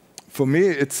for me,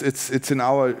 it's in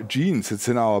our genes, it's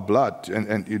in our blood,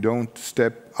 and you don't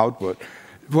step outward.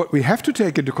 What we have to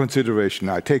take into consideration,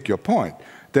 I take your point,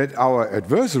 that our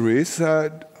adversaries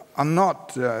are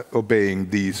not obeying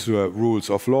these rules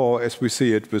of law as we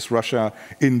see it with Russia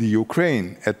in the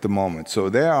Ukraine at the moment. So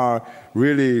they are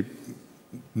really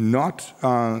not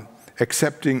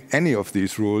accepting any of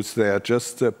these rules. They are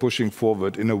just pushing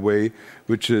forward in a way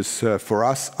which is, for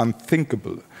us,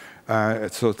 unthinkable.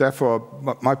 So therefore,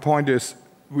 my point is,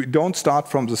 we don't start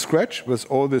from the scratch with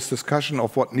all this discussion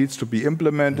of what needs to be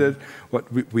implemented.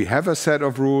 We have a set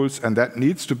of rules, and that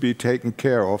needs to be taken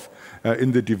care of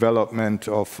in the development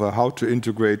of how to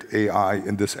integrate AI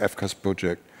in this FCAS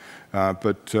project.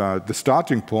 But the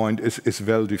starting point is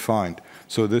well defined.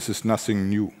 So this is nothing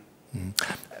new.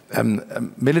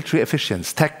 Military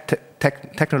efficiency,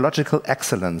 technological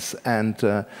excellence, and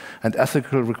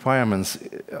ethical requirements,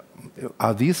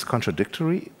 are these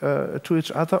contradictory to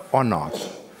each other or not?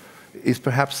 Is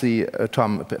perhaps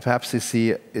Tom, perhaps is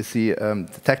the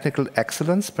technical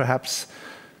excellence, perhaps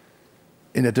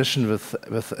in addition with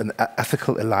an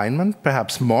ethical alignment,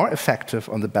 perhaps more effective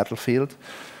on the battlefield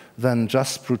than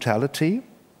just brutality?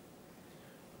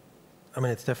 I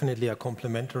mean, it's definitely a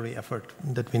complementary effort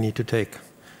that we need to take.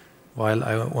 While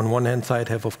I, on one hand side,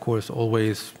 have, of course,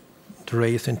 always the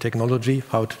race in technology,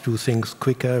 how to do things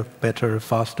quicker, better,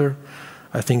 faster,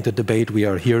 I think the debate we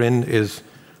are here in is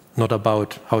not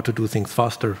about how to do things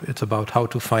faster. It's about how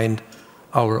to find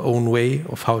our own way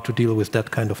of how to deal with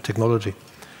that kind of technology.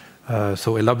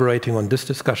 So elaborating on this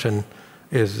discussion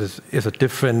is a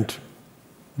different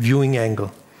viewing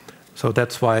angle. So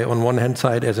that's why, on one hand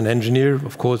side, as an engineer,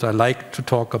 of course, I like to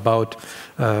talk about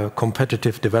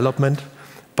competitive development.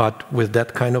 But with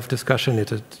that kind of discussion,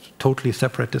 it's a totally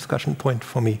separate discussion point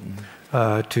for me.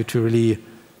 To really,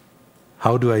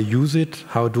 how do I use it?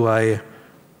 How do I,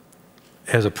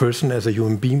 as a person, as a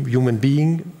human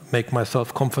being, make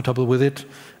myself comfortable with it?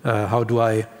 How do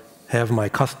I have my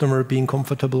customer being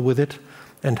comfortable with it?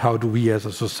 And how do we as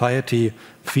a society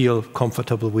feel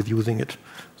comfortable with using it?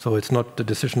 So it's not the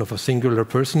decision of a singular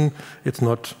person. It's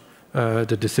not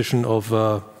the decision of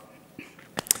a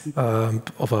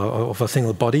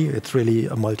single body. It's really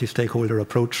a multi-stakeholder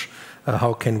approach.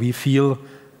 How can we feel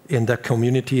in that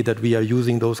community that we are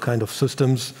using those kind of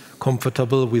systems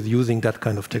comfortable with using that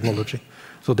kind of technology?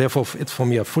 So therefore, it's for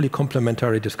me a fully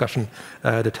complementary discussion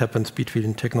that happens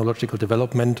between technological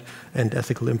development and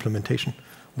ethical implementation,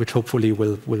 which hopefully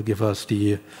will give us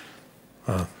the,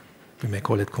 we may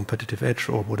call it competitive edge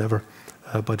or whatever,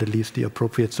 but at least the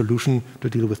appropriate solution to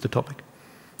deal with the topic.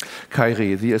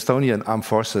 Kairi, the Estonian armed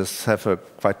forces have a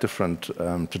quite different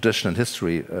tradition and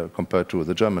history compared to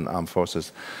the German armed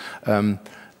forces.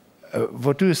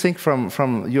 What do you think from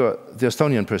the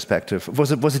Estonian perspective?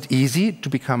 Was it easy to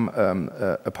become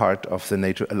a part of the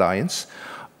NATO alliance?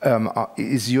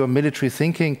 Is your military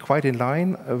thinking quite in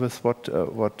line with what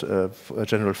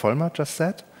General Vollmer just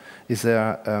said? Is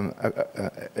there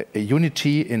a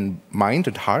unity in mind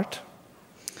and heart?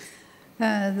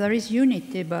 There is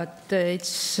unity, but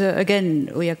it's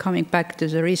again we are coming back to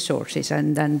the resources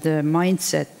and the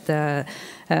mindset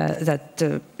that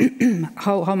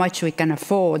how much we can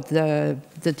afford the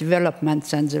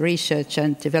developments and the research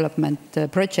and development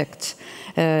projects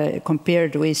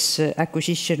compared with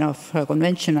acquisition of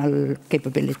conventional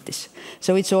capabilities.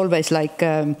 So it's always like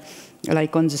on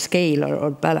the scale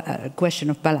or question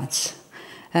of balance.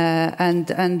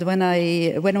 And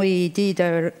when we did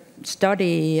a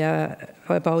study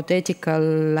about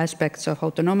ethical aspects of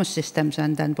autonomous systems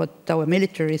and what our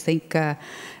military think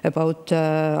about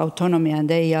autonomy and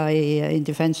AI in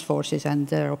defense forces and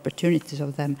the opportunities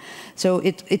of them. So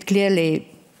they clearly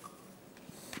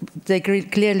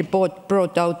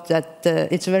brought out that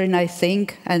it's a very nice thing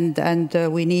and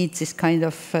we need this kind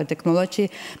of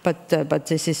technology, but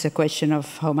this is a question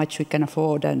of how much we can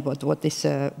afford and what is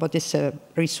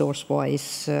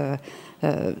resource-wise.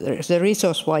 The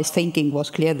resource-wise thinking was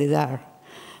clearly there,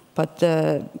 but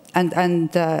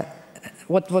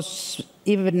what was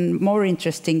even more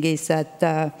interesting is that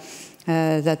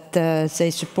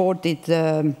they supported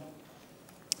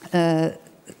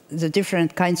the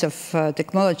different kinds of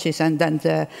technologies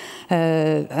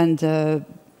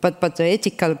but the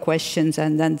ethical questions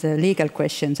and then the legal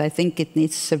questions, I think it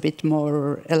needs a bit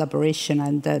more elaboration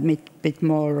and a bit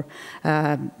more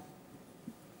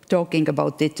talking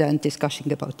about it and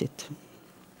discussing about it.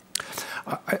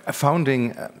 A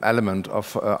founding element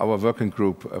of our working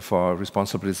group for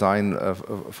responsible design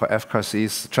for FCAS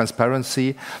is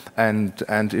transparency and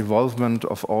involvement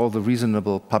of all the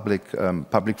reasonable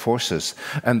public forces.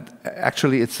 And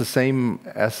actually, it's the same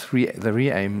as the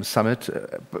REAIM summit,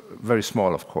 very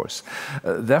small, of course.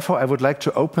 Therefore, I would like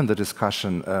to open the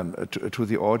discussion to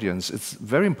the audience. It's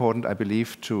very important, I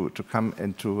believe, to come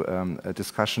into a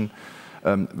discussion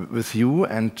with you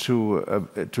and to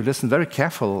listen very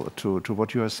careful to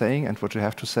what you are saying and what you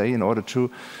have to say in order to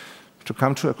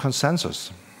come to a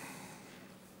consensus.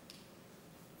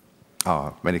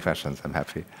 Oh, many questions, I'm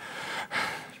happy.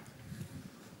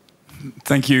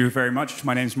 Thank you very much.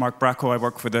 My name is Mark Bracco. I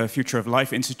work for the Future of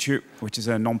Life Institute, which is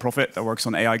a non-profit that works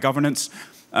on AI governance.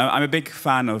 I'm a big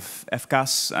fan of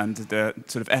FCAS and the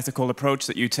sort of ethical approach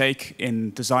that you take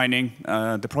in designing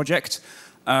the project.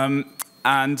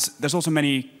 And there's also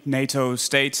many NATO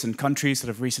states and countries that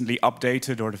have recently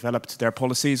updated or developed their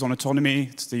policies on autonomy.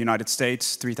 It's the United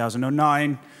States,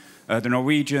 3009, the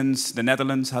Norwegians, the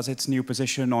Netherlands has its new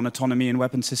position on autonomy in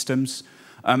weapon systems.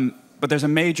 But there's a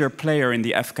major player in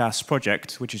the FCAS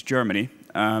project, which is Germany,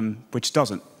 which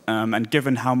doesn't. And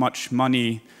given how much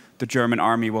money the German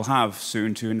army will have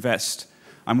soon to invest,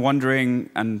 I'm wondering,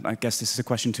 and I guess this is a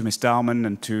question to Ms. Dahlmann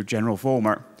and to General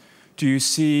Vollmer, do you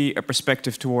see a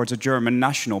perspective towards a German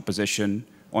national position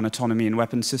on autonomy in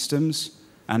weapon systems?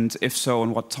 And if so,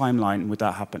 on what timeline would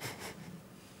that happen?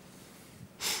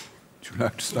 Would you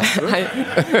like to start?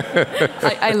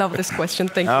 I love this question,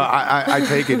 thank you. I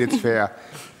take it, it's fair.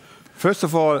 First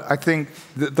of all, I think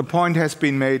the point has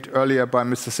been made earlier by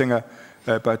Mr. Singer,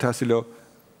 by Tassilo.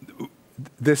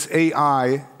 This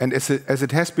AI, and as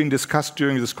it has been discussed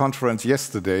during this conference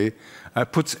yesterday,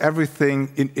 puts everything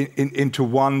into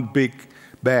one big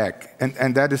bag,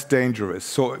 and that is dangerous.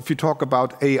 So if you talk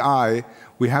about AI,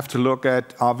 we have to look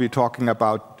at, are we talking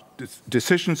about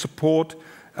decision support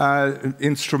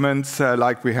instruments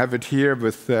like we have it here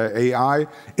with AI?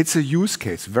 It's a use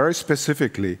case, very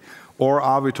specifically. Or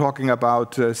are we talking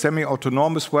about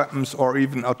semi-autonomous weapons or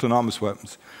even autonomous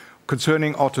weapons?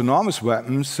 Concerning autonomous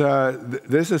weapons,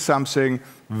 this is something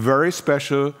very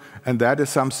special, and that is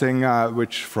something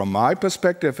which, from my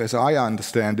perspective, as I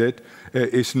understand it,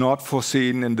 is not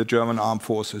foreseen in the German armed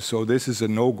forces. So this is a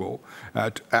no-go.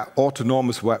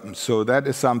 Autonomous weapons. So that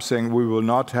is something we will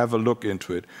not have a look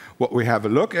into it. What we have a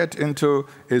look into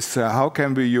is how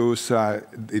can we use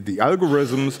the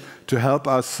algorithms to help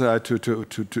us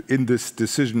in this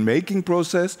decision-making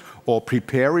process or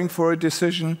preparing for a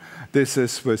decision. This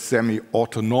is with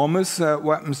semi-autonomous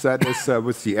weapons. That is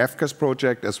with the FCAS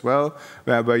project as well,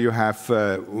 where you have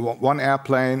one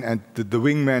airplane and the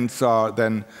wingmen are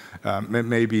then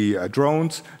maybe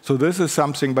drones. So this is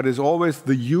something, but it's always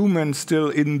the human still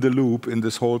in the loop in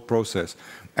this whole process.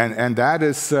 And that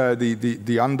is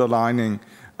the underlining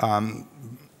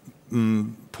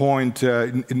point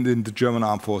in the German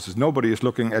armed forces. Nobody is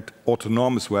looking at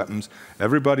autonomous weapons.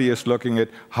 Everybody is looking at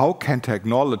how can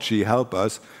technology help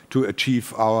us to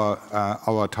achieve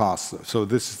our tasks. So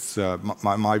this is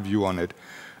my view on it.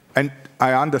 And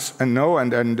I understand,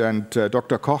 and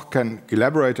Dr. Koch can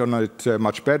elaborate on it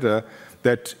much better,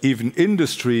 that even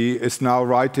industry is now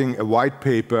writing a white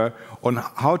paper on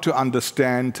how to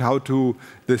understand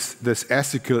this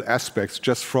ethical aspects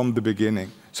just from the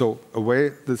beginning. So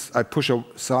I push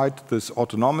aside this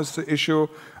autonomous issue.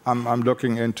 I'm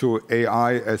looking into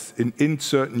AI as in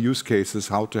certain use cases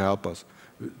how to help us.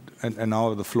 And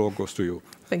now the floor goes to you.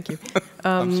 Thank you.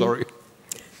 I'm sorry.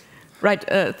 Right,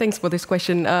 thanks for this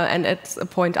question. And it's a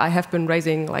point I have been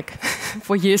raising like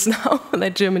for years now,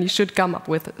 that Germany should come up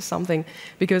with something.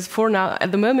 Because for now,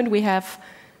 at the moment, we have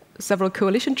several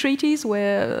coalition treaties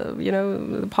where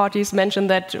the parties mention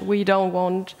that we don't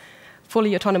want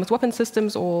fully autonomous weapon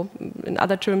systems, or in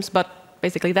other terms, but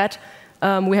basically that.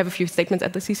 We have a few statements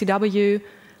at the CCW.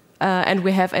 And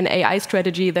we have an AI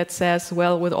strategy that says,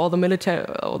 well, with all the military,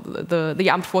 the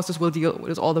armed forces will deal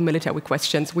with all the military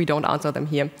questions. We don't answer them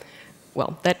here.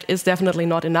 Well, that is definitely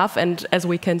not enough. And as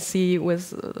we can see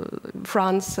with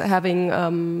France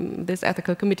having this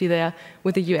ethical committee there,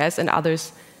 with the US and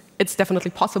others, it's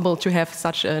definitely possible to have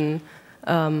such a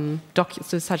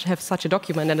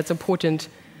document, and it's important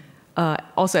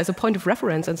also as a point of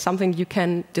reference and something you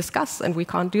can discuss. And we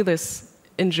can't do this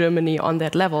in Germany on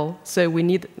that level, so we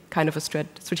need kind of a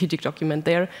strategic document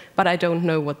there. But I don't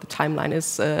know what the timeline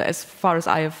is. As far as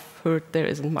I have heard, there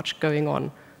isn't much going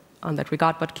on that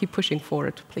regard, but keep pushing for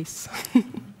it, please.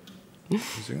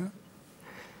 Wolfgang?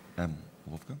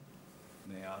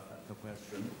 May I ask a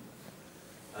question?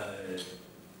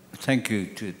 Thank you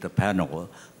to the panel.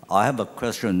 I have a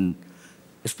question,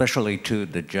 especially to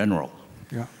the general.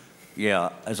 Yeah. Yeah,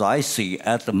 as I see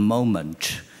at the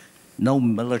moment, no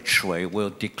military will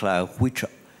declare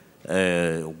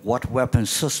what weapon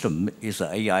system is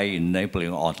AI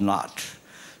enabling or not.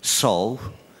 So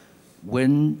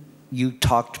when you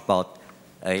talked about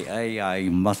AI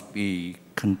must be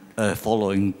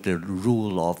following the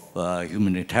rule of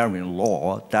humanitarian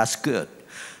law, that's good.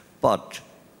 But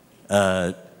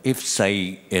if,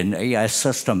 say, an AI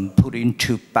system put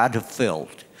into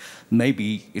battlefield,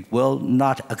 maybe it will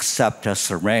not accept a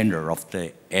surrender of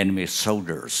the enemy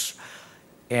soldiers.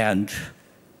 And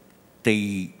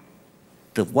the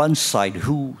one side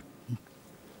who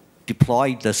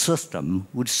deployed the system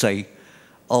would say,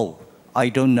 oh, I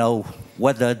don't know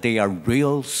whether they are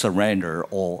real surrender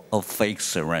or a fake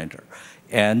surrender.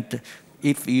 And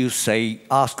if you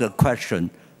ask a question,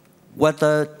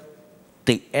 whether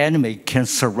the enemy can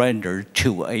surrender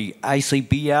to a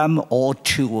ICBM or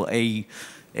to a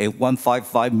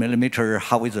 155 millimeter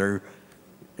howitzer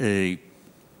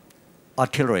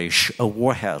artillery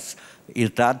warheads,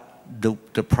 is that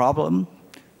the problem?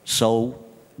 So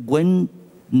when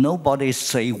nobody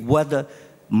say whether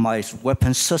my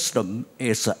weapon system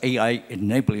is AI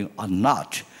enabling or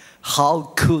not,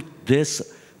 how could these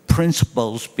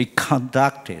principles be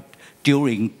conducted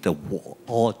during the war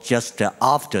or just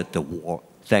after the war?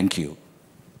 Thank you.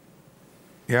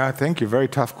 Yeah, thank you. Very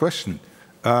tough question.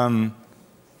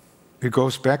 It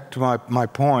goes back to my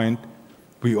point.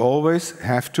 We always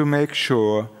have to make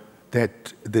sure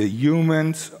that the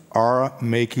humans are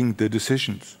making the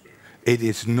decisions. It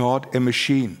is not a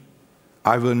machine.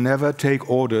 I will never take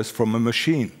orders from a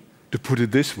machine, to put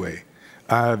it this way,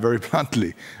 very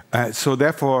bluntly. So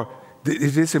therefore,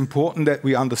 it is important that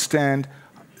we understand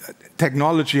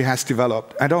technology has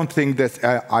developed. I don't think that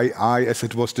AI, as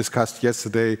it was discussed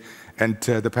yesterday, and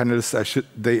the panelists,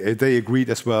 they agreed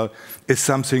as well, is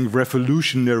something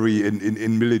revolutionary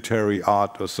in military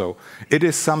art or so. It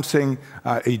is something,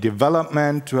 a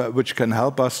development which can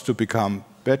help us to become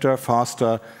better,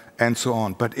 faster, and so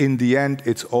on. But in the end,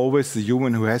 it's always the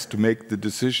human who has to make the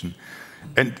decision.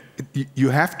 And you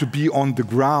have to be on the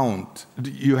ground.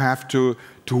 You have to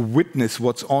witness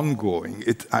what's ongoing.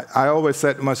 I always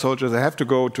said to my soldiers, I have to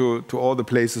go to all the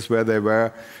places where they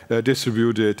were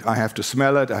distributed. I have to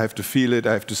smell it, I have to feel it,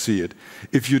 I have to see it.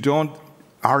 If you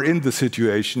are in the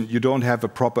situation, you don't have a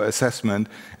proper assessment,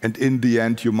 and in the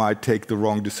end, you might take the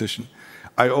wrong decision.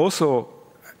 I also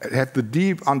have the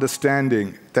deep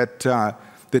understanding that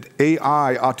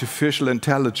AI, artificial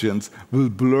intelligence, will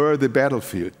blur the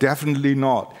battlefield. Definitely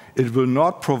not. It will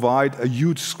not provide a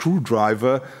huge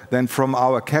screwdriver then from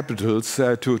our capitals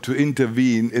to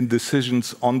intervene in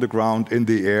decisions on the ground, in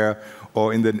the air,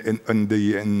 or in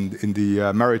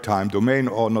the maritime domain,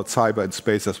 or not cyber and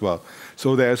space as well.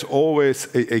 So there's always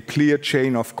a clear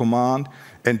chain of command,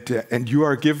 and you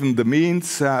are given the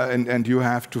means, and you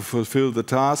have to fulfill the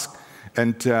task.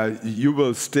 And you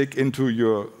will stick into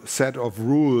your set of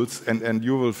rules and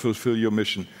you will fulfill your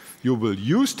mission. You will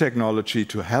use technology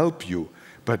to help you,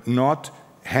 but not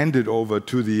hand it over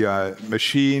to the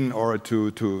machine or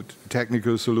to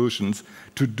technical solutions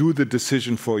to do the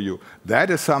decision for you. That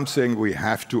is something we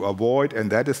have to avoid,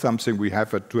 and that is something we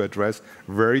have to address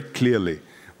very clearly.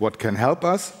 What can help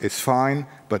us is fine,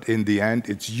 but in the end,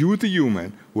 it's you, the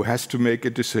human, who has to make a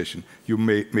decision. You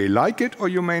may like it or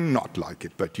you may not like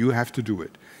it, but you have to do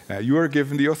it. You are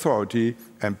given the authority,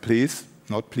 and please,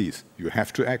 not please, you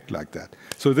have to act like that.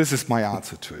 So this is my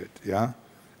answer to it. Yeah.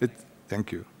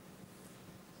 Thank you.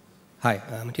 Hi,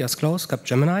 Matthias Klaus,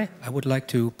 Capgemini. I would like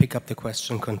to pick up the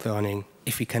question concerning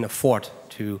if we can afford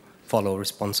to follow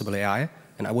responsible AI.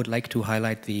 And I would like to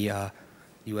highlight the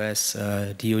US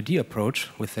DoD approach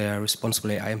with their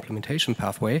responsible AI implementation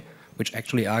pathway, which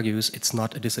actually argues it's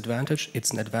not a disadvantage,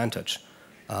 it's an advantage.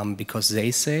 Because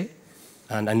they say,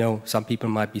 and I know some people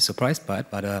might be surprised by it,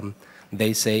 but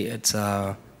they say it's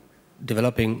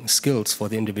developing skills for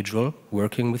the individual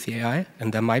working with the AI,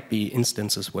 and there might be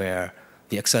instances where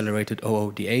the accelerated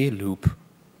OODA loop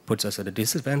puts us at a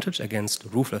disadvantage against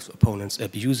ruthless opponents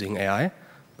abusing AI.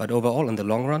 But overall, in the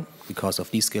long run, because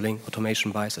of de-skilling,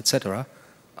 automation bias, etc.,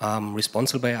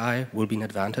 responsible AI will be an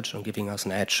advantage on giving us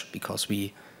an edge because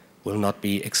we will not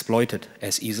be exploited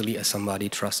as easily as somebody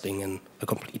trusting in a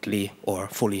completely or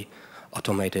fully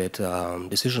automated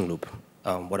decision loop.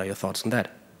 What are your thoughts on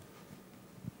that?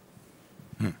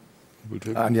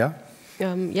 Anja?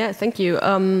 Yeah, thank you.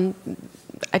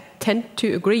 I tend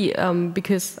to agree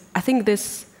because I think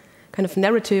this kind of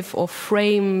narrative or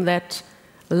frame that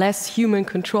less human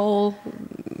control,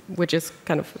 which is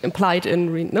kind of implied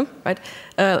in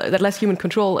that less human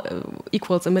control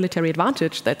equals a military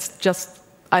advantage. That's just,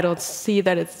 I don't see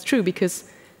that it's true, because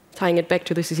tying it back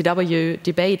to the CCW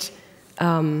debate,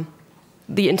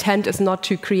 the intent is not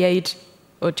to create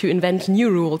or to invent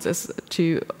new rules. Is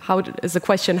the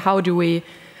question, how do we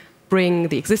bring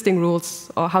the existing rules,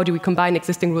 or how do we combine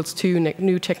existing rules to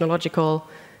new technological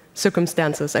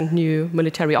circumstances and new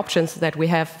military options that we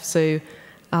have? So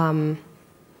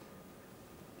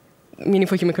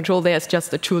meaningful human control there is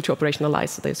just a tool to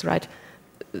operationalize this, right?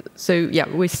 So yeah,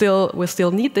 we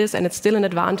still need this, and it's still an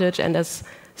advantage. And as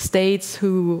states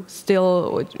who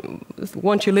still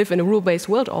want to live in a rule-based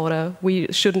world order, we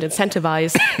shouldn't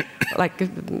incentivize like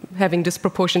having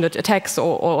disproportionate attacks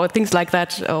or things like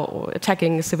that, or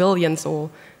attacking civilians or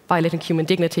violating human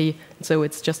dignity. So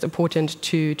it's just important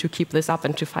to keep this up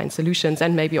and to find solutions,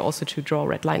 and maybe also to draw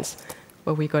red lines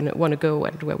where we're going to want to go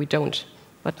and where we don't.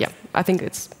 But yeah, I think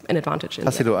it's an advantage.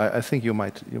 Tassilo, I think you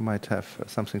might have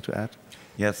something to add.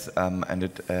 Yes, and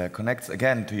it connects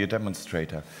again to your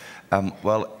demonstrator.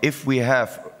 Well, if we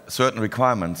have certain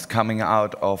requirements coming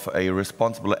out of a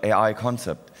responsible AI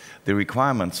concept, the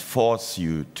requirements force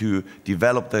you to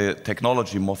develop the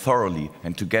technology more thoroughly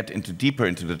and to get deeper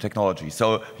into the technology.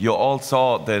 So you all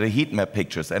saw the heat map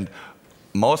pictures, and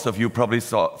most of you probably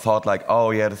thought like,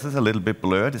 oh yeah, this is a little bit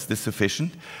blurred, is this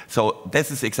sufficient? So this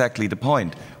is exactly the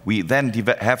point. We then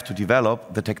have to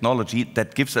develop the technology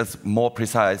that gives us more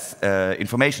precise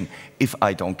information. If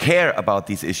I don't care about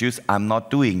these issues, I'm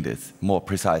not doing this more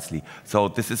precisely. So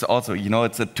this is also,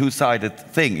 it's a two-sided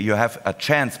thing. You have a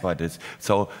chance by this.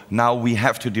 So now we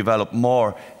have to develop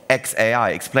more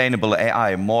XAI, explainable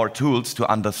AI, more tools to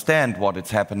understand what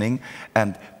is happening,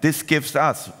 and this gives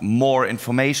us more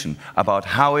information about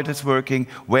how it is working,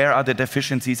 where are the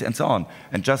deficiencies, and so on.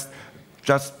 And just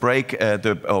break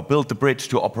or build the bridge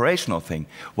to operational thing.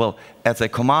 Well, as a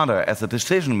commander, as a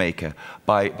decision maker,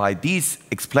 by these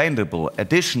explainable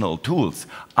additional tools,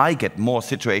 I get more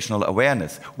situational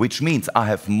awareness, which means I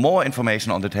have more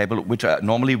information on the table, which I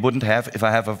normally wouldn't have if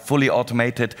I have a fully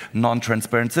automated,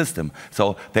 non-transparent system.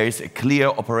 So there is a clear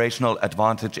operational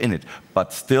advantage in it.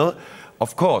 But still,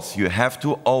 of course, you have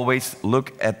to always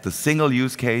look at the single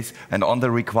use case and on the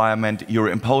requirement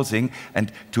you're imposing,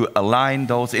 and to align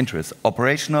those interests,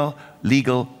 operational,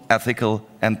 legal, ethical,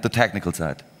 and the technical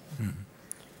side.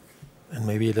 And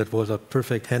maybe that was a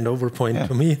perfect handover point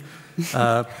to me.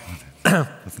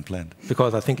 Wasn't planned.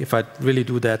 Because I think if I really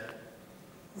do that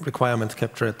requirements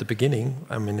capture at the beginning,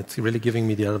 I mean, it's really giving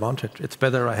me the advantage. It's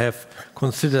better I have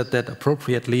considered that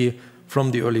appropriately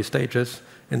from the early stages.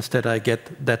 Instead, I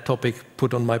get that topic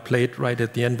put on my plate right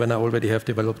at the end when I already have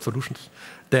developed solutions.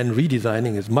 Then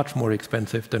redesigning is much more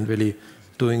expensive than really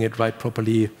doing it right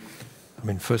properly. I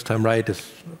mean, first time right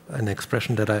is an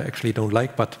expression that I actually don't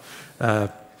like, but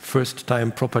first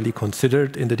time properly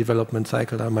considered in the development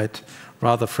cycle, I might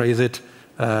rather phrase it,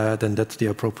 then that's the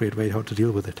appropriate way how to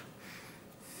deal with it.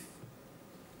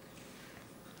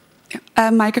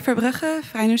 Maaike Verbrugge,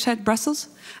 Vrije Universiteit Brussels.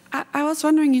 I was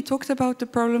wondering, you talked about the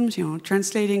problems,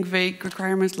 translating vague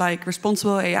requirements like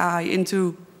responsible AI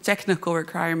into technical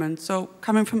requirements. So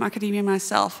coming from academia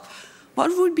myself, what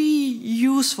would be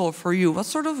useful for you? What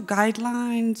sort of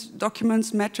guidelines,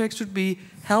 documents, metrics would be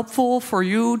helpful for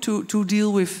you to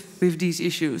deal with these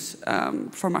issues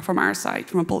from our side,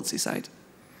 from a policy side?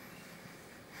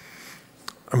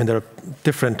 I mean, there are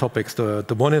different topics.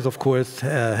 The one is, of course,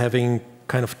 having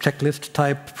kind of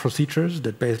checklist-type procedures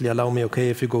that basically allow me, okay,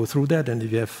 if you go through that and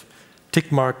if you have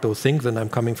tick-marked those things, and I'm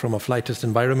coming from a flightist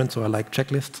environment, so I like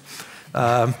checklists.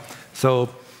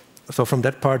 So from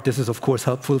that part, this is, of course,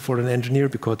 helpful for an engineer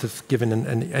because it's given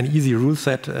an easy rule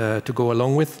set to go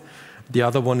along with. The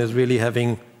other one is really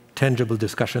having tangible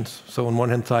discussions. So on one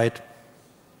hand side,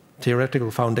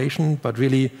 theoretical foundation, but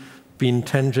really being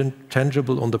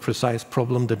tangible on the precise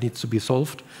problem that needs to be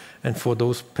solved. And for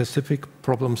those specific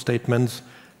problem statements,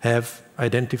 have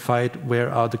identified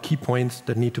where are the key points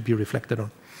that need to be reflected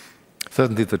on.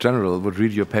 Certainly the general would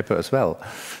read your paper as well.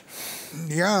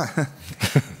 Yeah.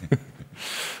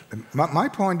 My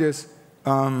point is,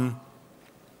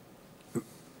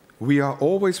 we are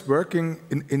always working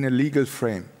in a legal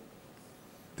frame.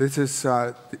 This is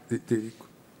the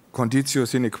conditio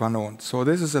sine qua non. So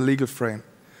this is a legal frame.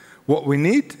 What we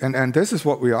need, and this is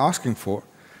what we are asking for,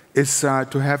 is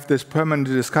to have this permanent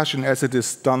discussion as it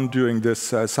is done during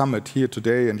this summit here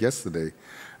today and yesterday,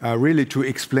 really to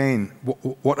explain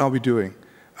what are we doing.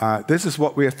 This is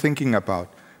what we are thinking about.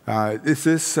 Is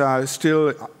this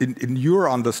still in your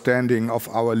understanding of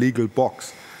our legal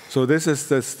box? So this is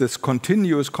this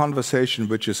continuous conversation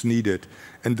which is needed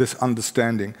and this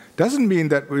understanding. Doesn't mean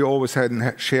that we always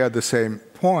share the same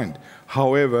point.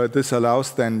 However, this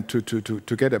allows then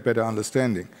to get a better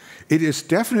understanding. It is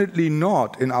definitely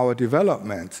not in our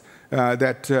developments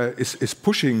that is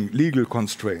pushing legal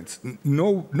constraints.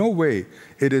 No way.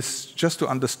 It is just to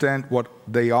understand what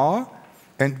they are,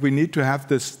 and we need to have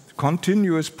this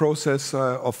continuous process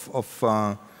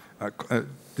of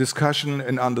discussion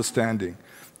and understanding.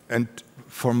 And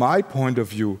from my point of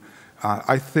view,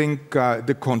 I think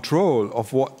the control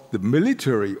of what the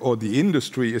military or the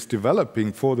industry is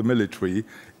developing for the military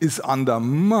is under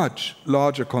much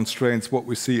larger constraints what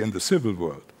we see in the civil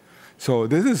world. So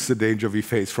this is the danger we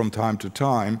face from time to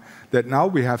time, that now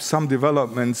we have some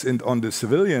developments on the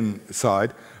civilian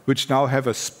side which now have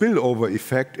a spillover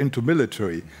effect into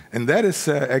military. And that is,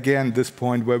 again, this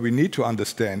point where we need to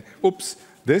understand, oops,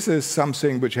 this is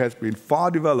something which has been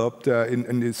far developed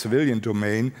in the civilian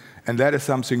domain, and that is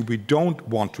something we don't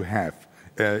want to have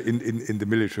in the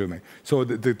military domain. So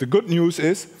the good news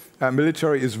is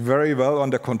military is very well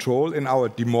under control in our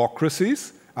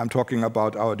democracies. I'm talking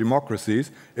about our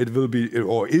democracies. It will be,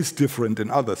 or is different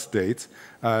in other states,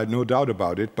 no doubt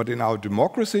about it. But in our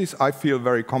democracies, I feel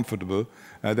very comfortable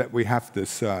that we have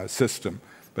this system.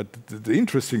 But the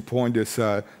interesting point is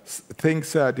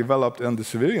things developed on the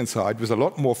civilian side with a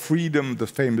lot more freedom, the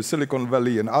famous Silicon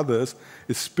Valley and others,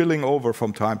 is spilling over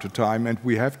from time to time, and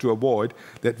we have to avoid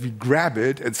that we grab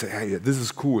it and say, hey, this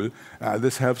is cool,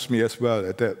 this helps me as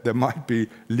well. There might be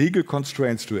legal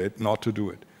constraints to it not to do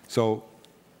it. So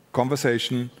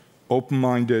conversation,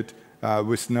 open-minded,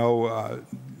 with no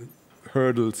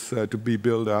hurdles to be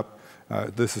built up,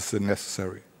 this is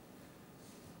necessary.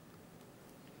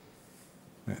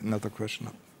 Another question.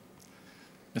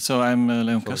 So I'm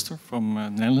Leon Kester from the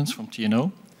Netherlands, from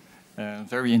TNO.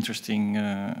 Very interesting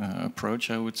approach,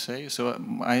 I would say. So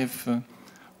I have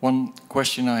one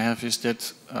question I have is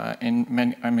that I'm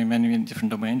in many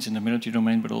different domains, in the military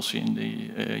domain, but also in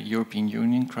the European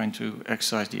Union, trying to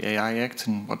exercise the AI Act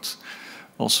and what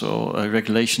also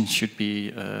regulations should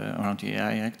be around the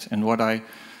AI Act. And what I,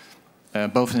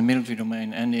 both in the military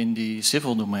domain and in the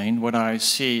civil domain, what I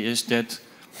see is that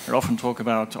I often talk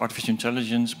about artificial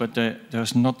intelligence, but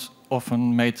there's not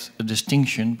often made a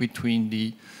distinction between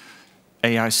the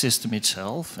AI system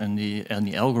itself and the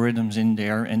algorithms in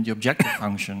there and the objective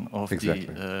function of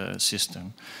the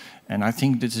system. And I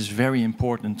think this is very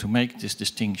important to make this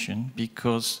distinction,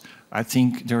 because I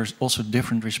think there's also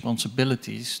different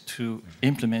responsibilities to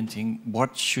implementing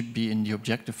what should be in the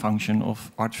objective function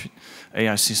of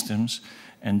AI systems.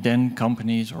 And then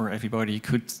companies or everybody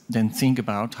could then think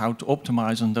about how to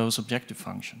optimize on those objective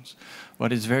functions.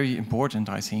 But it's very important,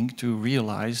 I think, to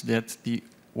realize that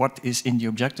what is in the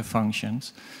objective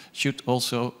functions should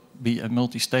also be a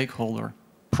multi-stakeholder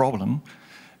problem.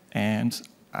 And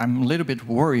I'm a little bit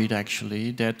worried,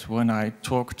 actually, that when I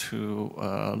talk to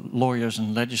lawyers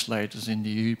and legislators in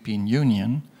the European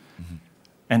Union,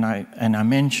 and I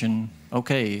mention,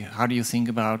 okay, how do you think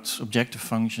about objective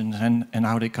functions and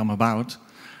how they come about?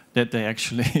 that they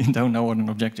actually don't know what an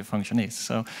objective function is.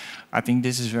 So I think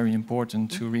this is very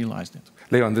important to realize that.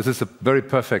 Leon, this is a very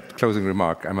perfect closing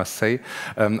remark, I must say.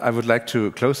 I would like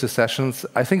to close the sessions.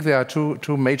 I think there are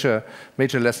two major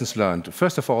lessons learned.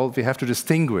 First of all, we have to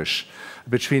distinguish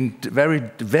between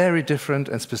very different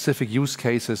and specific use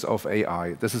cases of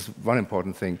AI. This is one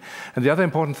important thing. And the other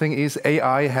important thing is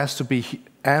AI has to be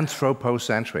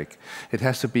anthropocentric. It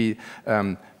has to be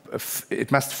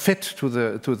it must fit to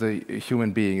the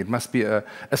human being. It must be a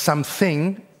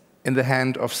something in the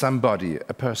hand of somebody,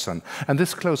 a person. And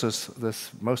this closes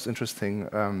this most interesting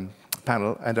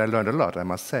panel, and I learned a lot, I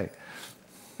must say.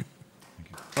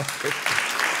 Thank you.